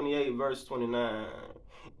 78, verse 29.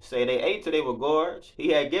 Say they ate till they were gorged.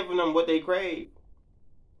 He had given them what they craved.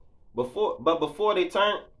 But before they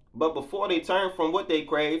turned from what they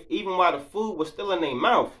craved, even while the food was still in their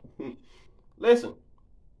mouth. Listen.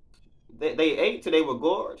 They ate till they were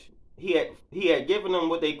gorged. He had given them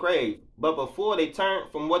what they craved. But before they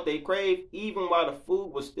turned from what they craved, even while the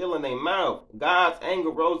food was still in their mouth, God's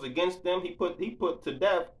anger rose against them. He put to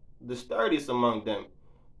death the sturdiest among them,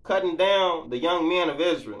 cutting down the young men of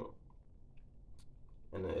Israel.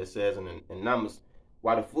 And it says in Numbers,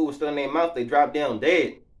 while the food was still in their mouth, they dropped down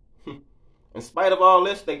dead. In spite of all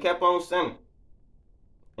this, they kept on sinning.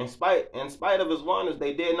 In spite of his wonders,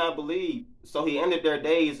 they did not believe. So he ended their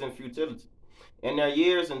days in futility. And their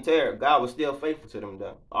years in terror, God was still faithful to them,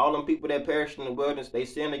 though. All them people that perished in the wilderness, they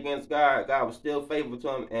sinned against God. God was still faithful to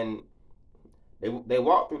them, and they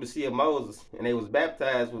walked through the sea of Moses, and they was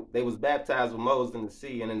baptized with Moses in the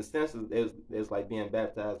sea. And in a sense, it's like being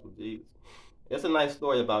baptized with Jesus. It's a nice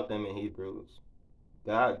story about them in Hebrews.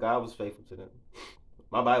 God was faithful to them.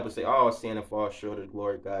 My Bible say all sin and fall short of the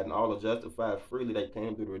glory of God, and all are justified freely. They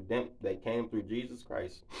came through Jesus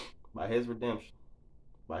Christ by his redemption,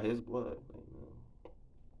 by his blood. Amen.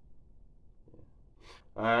 Yeah.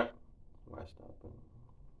 All right. Why stop?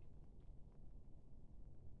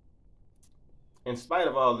 In spite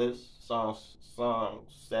of all this, Psalm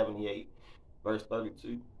 78, verse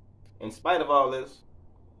 32. In spite of all this,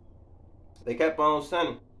 they kept on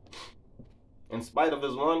sinning. In spite of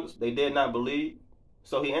his wonders, they did not believe.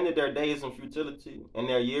 So he ended their days in futility and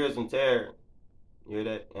their years in terror. You hear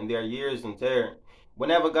that? And their years in terror.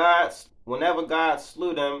 Whenever God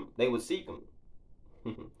slew them, they would seek him.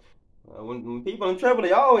 When people in trouble,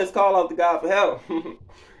 they always call out to God for help.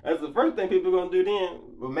 That's the first thing people are going to do then.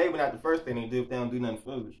 Well, maybe not the first thing they do if they don't do nothing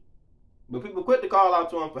foolish. But people quit to call out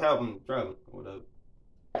to him for help in trouble or whatever.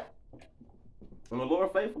 And the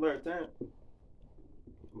Lord faithful every time.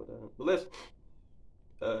 But listen.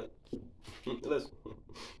 Listen.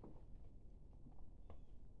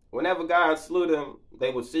 Whenever God slew them,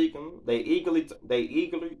 they would seek him. They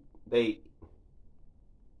eagerly.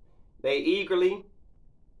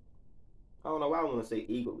 I don't know why I want to say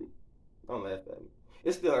eagerly. Don't laugh at me.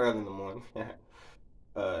 It's still early in the morning.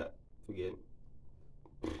 Forget it.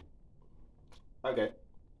 Okay.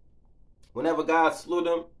 Whenever God slew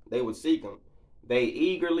them, they would seek him. They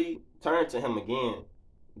eagerly turned to him again.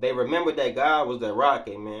 They remembered that God was their rock,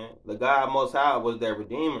 amen. The God Most High was their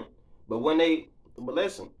Redeemer. But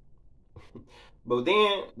listen. But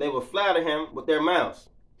then they would flatter him with their mouths.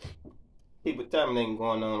 People terminating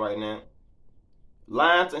going on right now.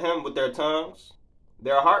 Lying to him with their tongues.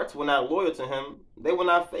 Their hearts were not loyal to him. They were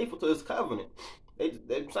not faithful to his covenant. They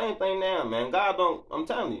same thing now, man. God don't, I'm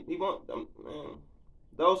telling you, he won't, man.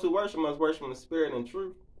 Those who worship must worship in the spirit and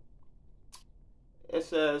truth. It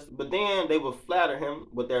says, but then they would flatter him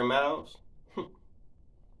with their mouths.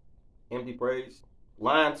 Empty praise.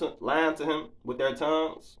 Lying to him with their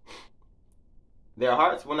tongues. Their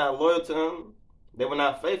hearts were not loyal to him. They were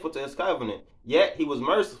not faithful to his covenant. Yet he was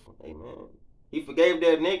merciful. Amen. He forgave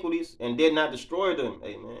their iniquities and did not destroy them.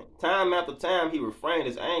 Amen. Time after time he refrained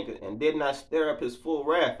his anger and did not stir up his full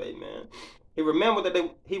wrath. Amen. He remembered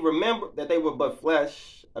that they were but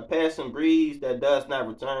flesh, a passing breeze that does not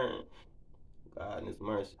return. God in his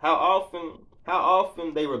mercy. How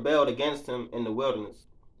often they rebelled against him in the wilderness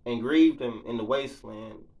and grieved him in the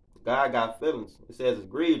wasteland. God got feelings. It says it's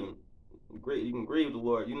grieved him. You can grieve the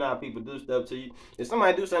Lord. You know how people do stuff to you. If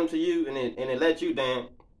somebody do something to you and it let you down,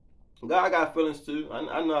 God got feelings too.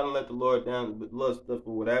 I know how to let the Lord down with little stuff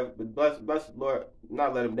or whatever. But bless the Lord,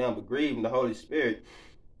 not let him down, but grieve in the Holy Spirit.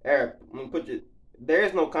 Eric, there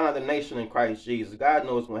is no condemnation in Christ Jesus. God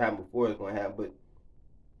knows what's going to happen before it's going to happen. But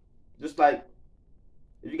just like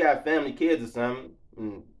if you got family, kids or something,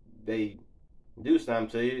 and they do something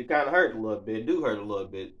to you, it kind of hurt a little bit. It do hurt a little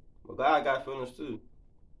bit. But God got feelings too.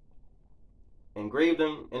 And grieved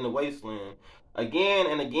them in the wasteland. Again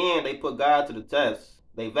and again they put God to the test.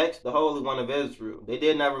 They vexed the Holy One of Israel. They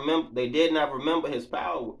did not remember his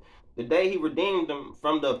power. The day he redeemed them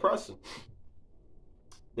from the oppressor.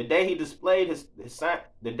 The day he displayed his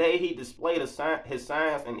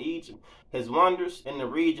signs in Egypt, his wonders in the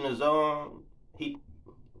region of Zon. He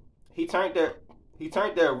turned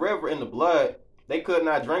their river into blood. They could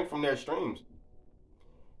not drink from their streams.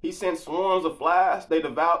 He sent swarms of flies that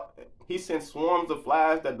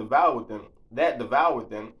devoured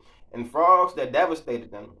them, and frogs that devastated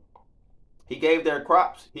them. He gave their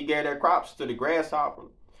crops to the grasshopper,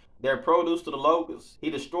 their produce to the locusts. He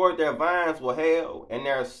destroyed their vines with hail, and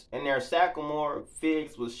their sycamore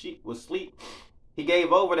figs with sleet. He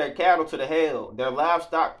gave over their cattle to the hail, their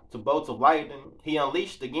livestock to bolts of lightning. He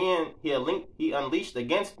unleashed against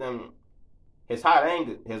them his hot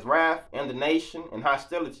anger, his wrath, indignation, and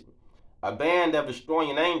hostility. A band of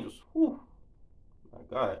destroying angels. Whew. My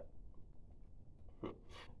God.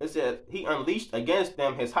 It says he unleashed against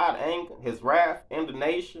them his hot anger, his wrath,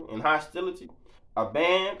 indignation, and hostility. A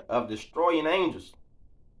band of destroying angels.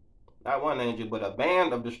 Not one angel, but a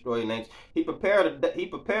band of destroying angels. He prepared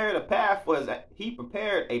a path for his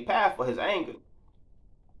anger.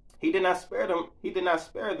 He did not spare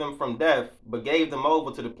them from death, but gave them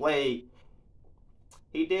over to the plague.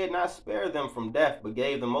 He did not spare them from death, but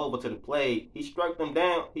gave them over to the plague. He struck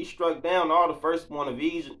down all the firstborn of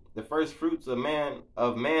Egypt, the first fruits of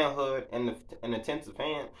manhood, and the tents of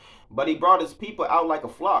hand. But he brought his people out like a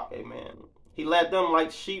flock. Amen. He led them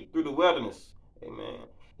like sheep through the wilderness. Amen.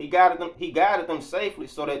 He guided them safely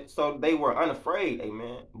so they were unafraid.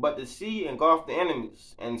 Amen. But the sea engulfed the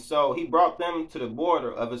enemies, and so he brought them to the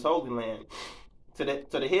border of his holy land, to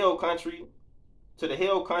the hill country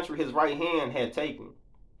his right hand had taken.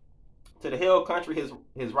 To the hill country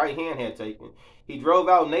his right hand had taken. He drove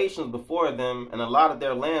out nations before them and allotted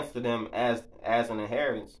their lands to them as an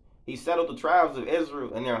inheritance. He settled the tribes of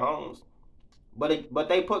Israel in their homes. But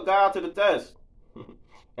they put God to the test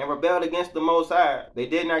and rebelled against the Most High. They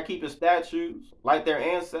did not keep his statutes. Like their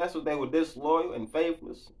ancestors, they were disloyal and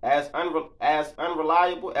faithless, as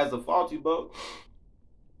unreliable as a faulty boat.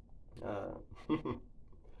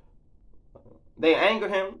 They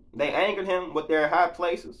angered him with their high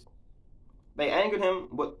places. They angered him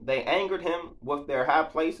with their high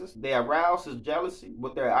places. They aroused his jealousy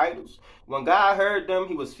with their idols. When God heard them,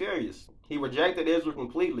 he was furious. He rejected Israel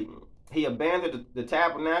completely. He abandoned the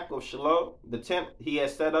tabernacle of Shiloh, the tent he had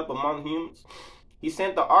set up among humans. He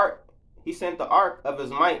sent the ark. He sent the ark of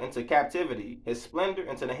his might into captivity, his splendor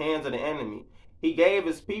into the hands of the enemy. He gave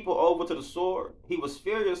his people over to the sword. He was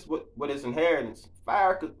furious with his inheritance.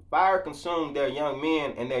 Fire consumed their young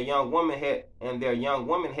men, and their young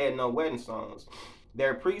women had no wedding songs.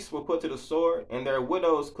 Their priests were put to the sword, and their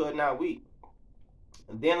widows could not weep.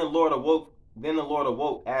 Then the Lord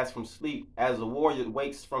awoke as from sleep, as a warrior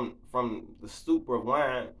wakes from the stupor of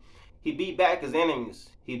wine. He beat back his enemies.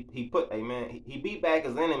 He beat back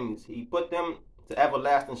his enemies. He put them to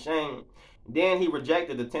everlasting shame. Then he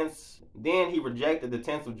rejected the tents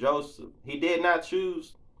of Joseph. He did not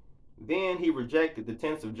choose the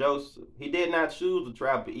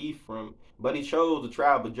tribe of Ephraim, but he chose the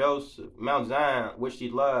tribe of Joseph, Mount Zion, which he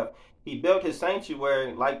loved. He built his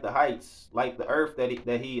sanctuary like the heights, like the earth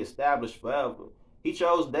that he established forever. He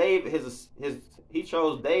chose David his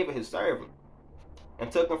servant,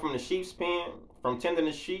 and took him from the sheep's pen, from tending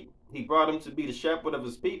the sheep. He brought him to be the shepherd of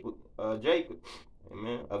his people, Jacob,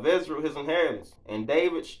 amen, of Israel, his inheritance. And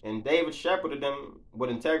David shepherded them with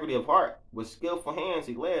integrity of heart, with skillful hands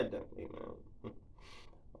he led them, amen.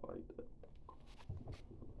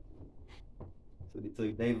 So they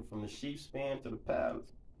took David from the sheep's pen to the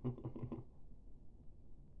palace.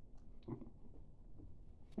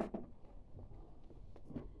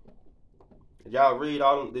 Did y'all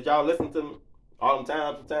listen to me? All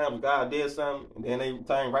them times God did something, and then they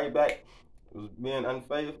turned right back. It was being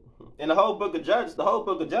unfaithful. And the whole book of Judges is a whole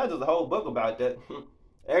book about that.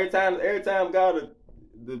 every time God will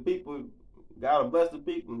bless the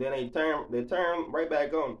people, and then they turn right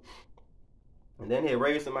back on him. And then he'll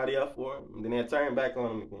raise somebody up for him, and then they'll turn back on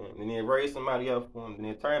him again. And then he'll raise somebody up for him, and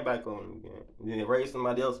then they'll turn back on him again. And then he'll raise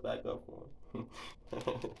somebody else back up for him.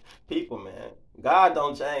 People, man. God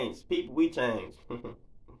don't change. People, we change.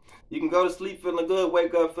 You can go to sleep feeling good,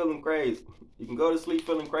 wake up feeling crazy. You can go to sleep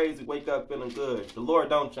feeling crazy, wake up feeling good. The Lord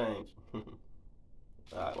don't change. All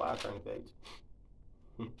right, well, I'll turn the page.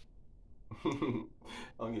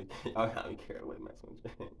 I don't care what maximum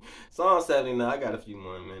change. Psalm 79, I got a few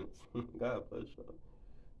more minutes. God bless you.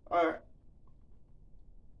 All right.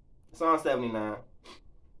 Psalm 79.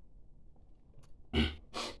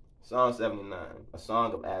 Psalm 79, a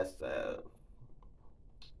song of Asaph.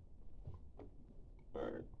 All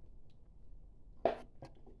right.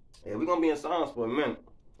 Yeah, we're gonna be in Psalms for a minute.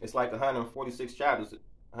 It's like 146 chapters,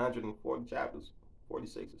 140 chapters,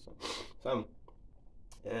 46 or something.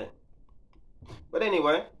 Yeah. But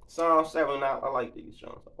anyway, Psalm 79. I like these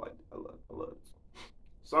songs. I love it.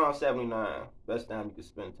 Psalm 79. Best time you can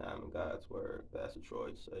spend time in God's word. Pastor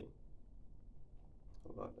Troy say.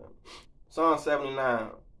 How about that? Psalm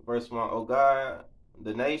 79, verse 1. O God,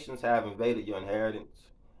 the nations have invaded your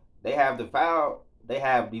inheritance. They have defiled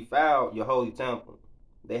your holy temple.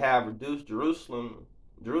 They have reduced Jerusalem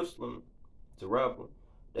to rubble.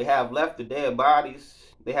 They have left the dead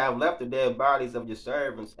bodies of your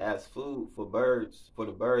servants as food for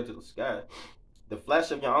the birds of the sky. The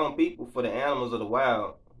flesh of your own people for the animals of the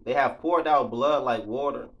wild. They have poured out blood like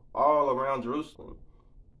water all around Jerusalem.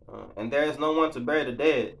 And there is no one to bury the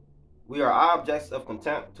dead. We are objects of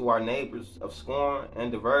contempt to our neighbors, of scorn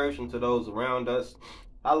and diversion to those around us.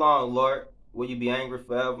 How long, Lord, will you be angry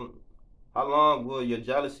forever? How long will your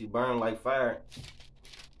jealousy burn like fire?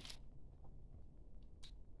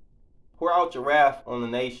 Pour out your wrath on the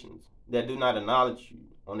nations that do not acknowledge you,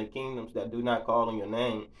 on the kingdoms that do not call on your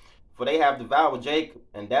name. For they have devoured Jacob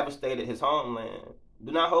and devastated his homeland.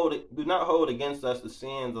 Do not hold against us the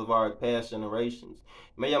sins of our past generations.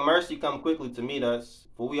 May your mercy come quickly to meet us,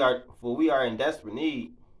 for we are in desperate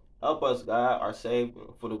need. Help us, God, our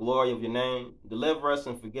Savior, for the glory of your name. Deliver us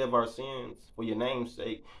and forgive our sins, for your name's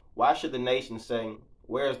sake. Why should the nations say,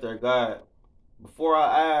 where is their God? Before our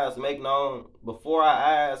eyes make known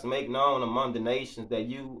among the nations that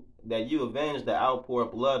you avenge the outpour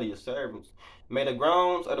of blood of your servants. May the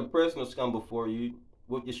groans of the prisoners come before you.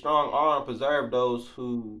 With your strong arm preserve those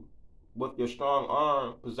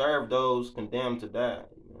condemned to die.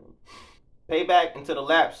 Amen. Pay back into the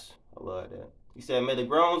laps. I love that. He said, may the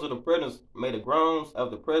groans of the prisoners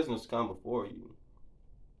come before you.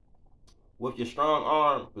 With your strong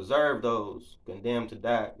arm, preserve those condemned to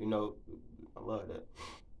die. You know, I love that.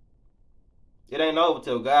 It ain't over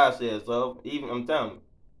till God says so. Even, I'm telling you,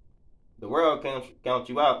 the world can't count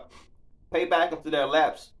you out. Pay back into their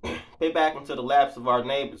laps. Pay back into the laps of our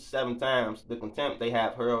neighbors 7 times the contempt they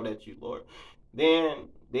have hurled at you, Lord. Then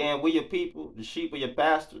Then we your people, the sheep of your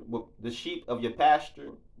pasture, will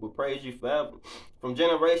praise you forever. From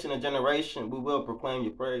generation to generation, we will proclaim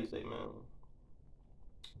your praise. Amen.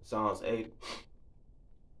 Psalms 80.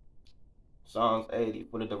 Psalms 80.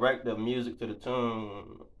 For the director of music to the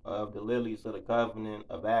tune of the lilies of the covenant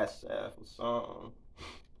of Asaph.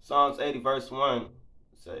 Psalms 80 verse 1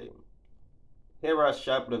 say, Hear us,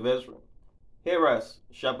 shepherd of Israel. Hear us,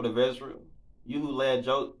 shepherd of Israel. You who led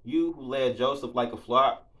Joseph like a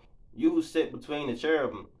flock. You who sit between the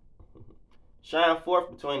cherubim. Shine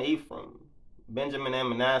forth between Ephraim, Benjamin, and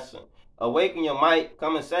Manasseh. Awaken your might.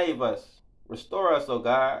 Come and save us. Restore us, O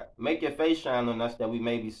God. Make your face shine on us that we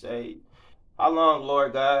may be saved. How long,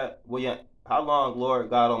 Lord God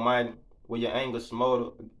Almighty, will your anger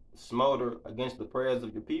smolder against the prayers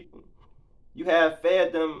of your people? You have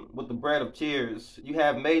fed them with the bread of tears. You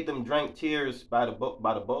have made them drink tears by the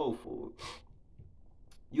bowlful.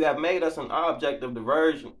 You have made us an object of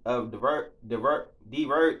derision. You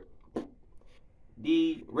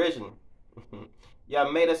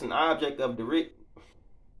have made us an object of derision.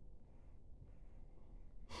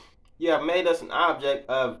 You have made us an object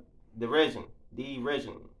of derision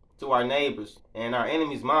to our neighbors, and our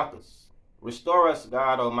enemies mock us. Restore us,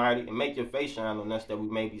 God Almighty, and make your face shine on us that we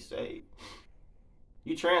may be saved.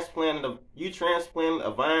 You transplanted a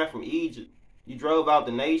vine from Egypt. You drove out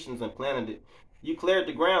the nations and planted it. You cleared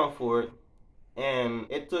the ground for it, and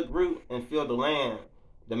it took root and filled the land.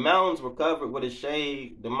 The mountains were covered with its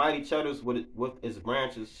shade, the mighty cheddars with its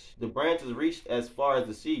branches. The branches reached as far as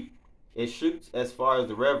the sea, its shoots as far as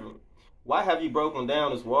the river. Why have you broken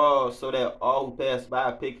down its walls so that all who pass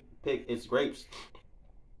by pick its grapes?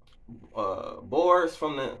 Boars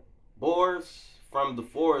from the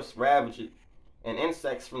forest ravage it, and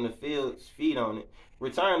insects from the fields feed on it.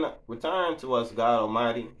 Return to us, God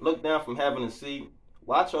Almighty. Look down from heaven and see.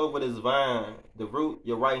 Watch over this vine, the root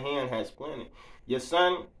your right hand has planted. The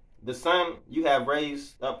son you have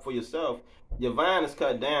raised up for yourself. Your vine is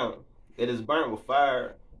cut down. It is burnt with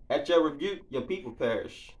fire. At your rebuke, your people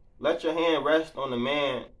perish. Let your hand rest on the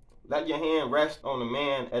man. Let your hand rest on the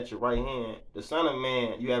man at your right hand, the Son of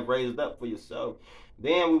Man you have raised up for yourself.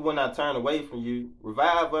 Then we will not turn away from you.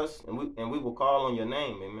 Revive us, and we will call on your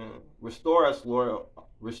name. Amen. Restore us, Lord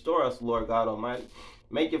God Almighty.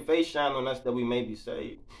 Make your face shine on us that we may be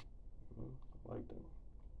saved. Like that.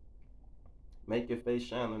 Make your face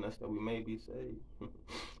shine on us that we may be saved.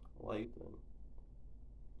 Like that.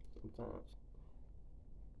 Sometimes.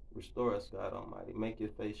 Restore us, God Almighty. Make your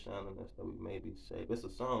face shine on us that we may be saved. It's a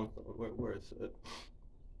song. Where it's at.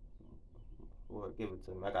 Lord, give it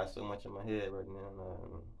to me. I got so much in my head right now.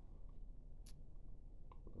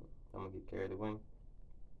 I'm going to get carried away.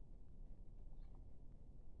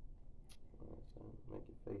 Make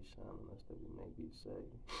your face shine on us that we may be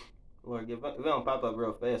saved. Lord, if it don't pop up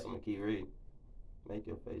real fast, I'm going to keep reading. Make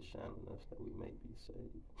your face shine on us that we may be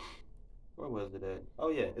saved. Where was it at?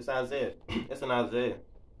 Oh, yeah. It's Isaiah. It's in Isaiah.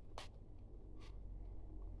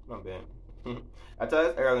 My bad. I tell you,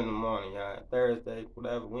 it's early in the morning, y'all. Thursday,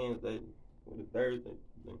 whatever, Wednesday. Thursday.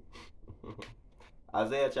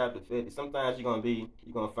 Isaiah chapter 50. Sometimes you're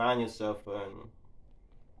gonna find yourself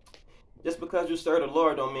just because you serve the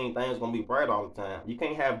Lord don't mean things gonna be bright all the time. You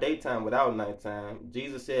can't have daytime without nighttime.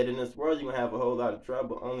 Jesus said in this world you're gonna have a whole lot of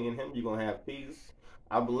trouble, only in him you're gonna have peace.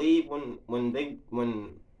 I believe when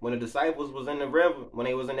the disciples was in the river, when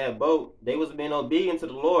they was in that boat, they was being obedient to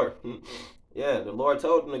the Lord. Yeah, the Lord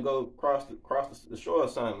told them to go cross the shore or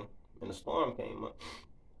something, and the storm came up.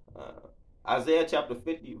 Isaiah chapter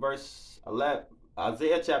 50 verse 11.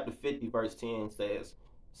 Isaiah chapter 50 verse 10 says,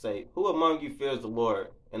 "Who among you fears the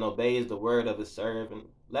Lord and obeys the word of his servant?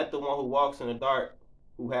 Let the one who walks in the dark,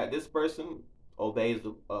 this person fears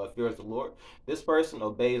the Lord. This person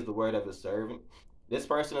obeys the word of his servant. This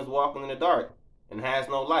person is walking in the dark and has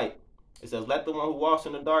no light." It says, "Let the one who walks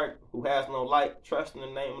in the dark, who has no light, trust in the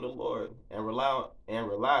name of the Lord and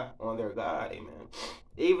rely on their God." Amen.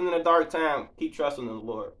 Even in a dark time, keep trusting in the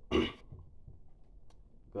Lord.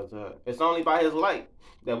 Because it's only by his light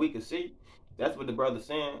that we can see. That's what the brother's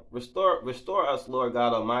saying. Restore us, Lord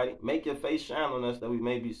God Almighty. Make your face shine on us that we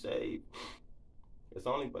may be saved. It's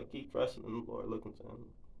only by keep trusting in the Lord, looking to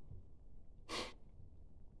him.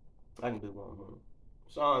 I can do one more.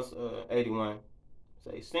 Psalms 81.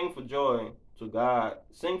 Sing for joy to God.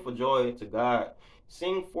 Sing for joy to God.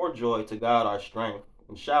 Sing for joy to God our strength.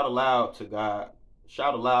 And shout aloud to God.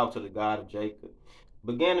 Shout aloud to the God of Jacob.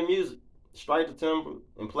 Begin the music. Strike the timbre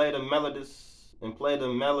and play the melodious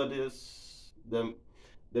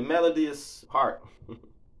harp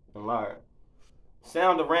and lyre.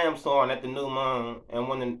 Sound the ram's horn at the new moon, and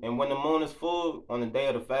when the moon is full on the day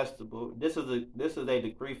of the festival. This is a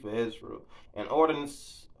decree for Israel, an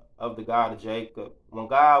ordinance of the God of Jacob. When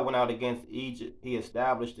God went out against Egypt, He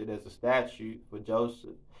established it as a statute for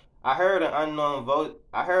Joseph. I heard an unknown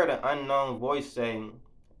voice saying,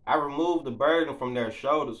 "I removed the burden from their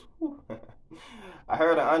shoulders." I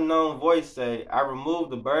heard an unknown voice say, "I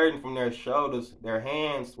removed the burden from their shoulders. Their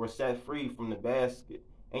hands were set free from the basket.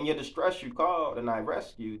 In your distress you called, and I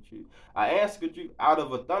rescued you. I answered you out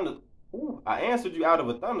of a thundercloud.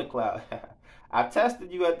 I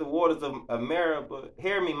tested you at the waters of Meribah.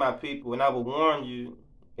 Hear me, my people, and I will warn you.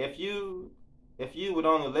 If you would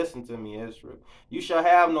only listen to me, Israel, you shall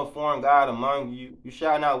have no foreign god among you. You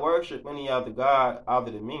shall not worship any other god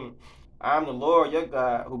other than me. I am the Lord your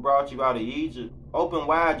God who brought you out of Egypt. Open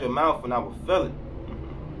wide your mouth, and I will fill it.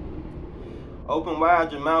 Open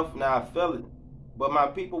wide your mouth, and I will fill it. But my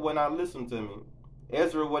people would not listen to me.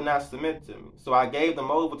 Israel would not submit to me. So I gave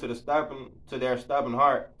them over to their stubborn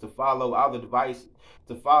heart to follow other devices,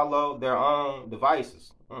 to follow their own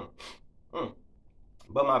devices.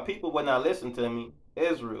 But my people would not listen to me.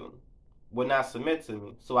 Israel would not submit to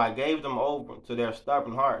me. So I gave them over to their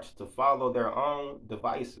stubborn hearts to follow their own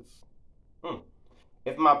devices.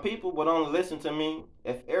 If my people would only listen to me,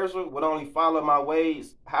 if Israel would only follow my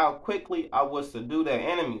ways, how quickly I would subdue their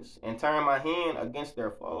enemies and turn my hand against their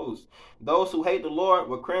foes. Those who hate the Lord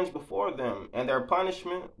would cringe before them, and their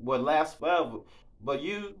punishment would last forever. But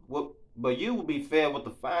you will be fed with the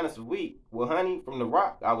finest of wheat. With honey from the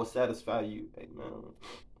rock, I will satisfy you. Amen.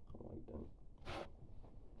 I like that.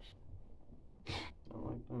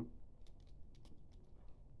 All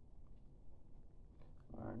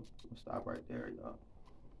right, we'll stop right there, y'all.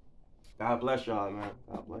 God bless y'all, man.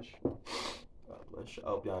 God bless you. God bless you. I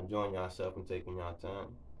hope y'all enjoying yourself and taking y'all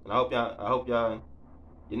time. And I hope y'all,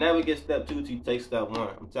 you never get step 2 till you take step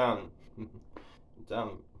 1. I'm telling you. I'm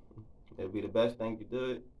telling you. It'll be the best thing you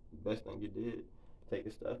did. The best thing you did. Take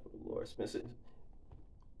a step for the Lord.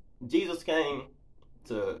 Jesus came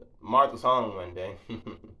to Martha's home one day.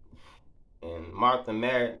 And Martha and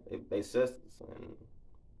Mary, they sisters. And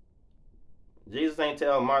Jesus ain't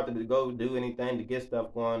tell Martha to go do anything to get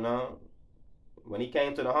stuff going on. When he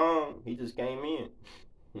came to the home, he just came in.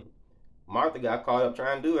 Martha got caught up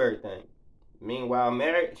trying to do everything. Meanwhile,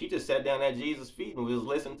 Mary, she just sat down at Jesus' feet and was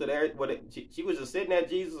listening to she was just sitting at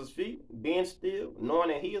Jesus' feet, being still, knowing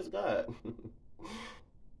that he is God.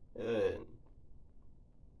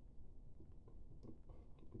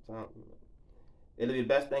 It'll be the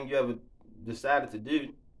best thing you ever decided to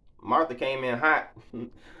do. Martha came in hot.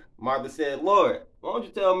 Martha said, "Lord, why don't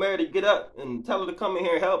you tell Mary to get up and tell her to come in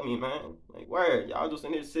here and help me, man? Like, word, y'all just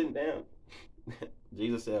in here sitting down."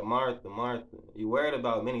 Jesus said, "Martha, Martha, you worried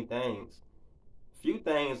about many things. Few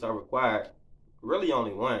things are required. Really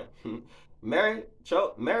only one." Mary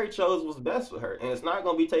chose what's best for her, and it's not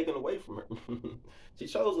going to be taken away from her. She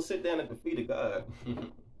chose to sit down at the feet of God.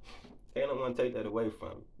 Can't no one take that away from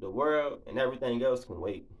her. The world and everything else can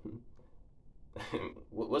wait.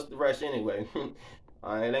 What's the rush anyway?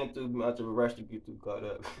 It ain't too much of a rush to get too caught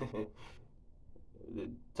up.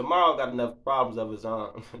 Tomorrow got enough problems of its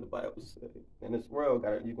own, the Bible says. In this world,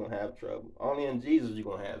 you're going to have trouble. Only in Jesus you're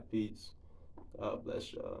going to have peace. God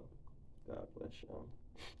bless y'all. God bless y'all.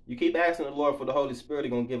 You keep asking the Lord for the Holy Spirit,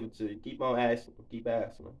 He's going to give it to you. Keep on asking. Keep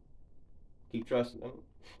asking Him. Keep trusting Him.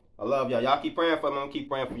 I love y'all. Y'all keep praying for me. I'm keep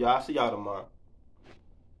praying for y'all. I'll see y'all tomorrow.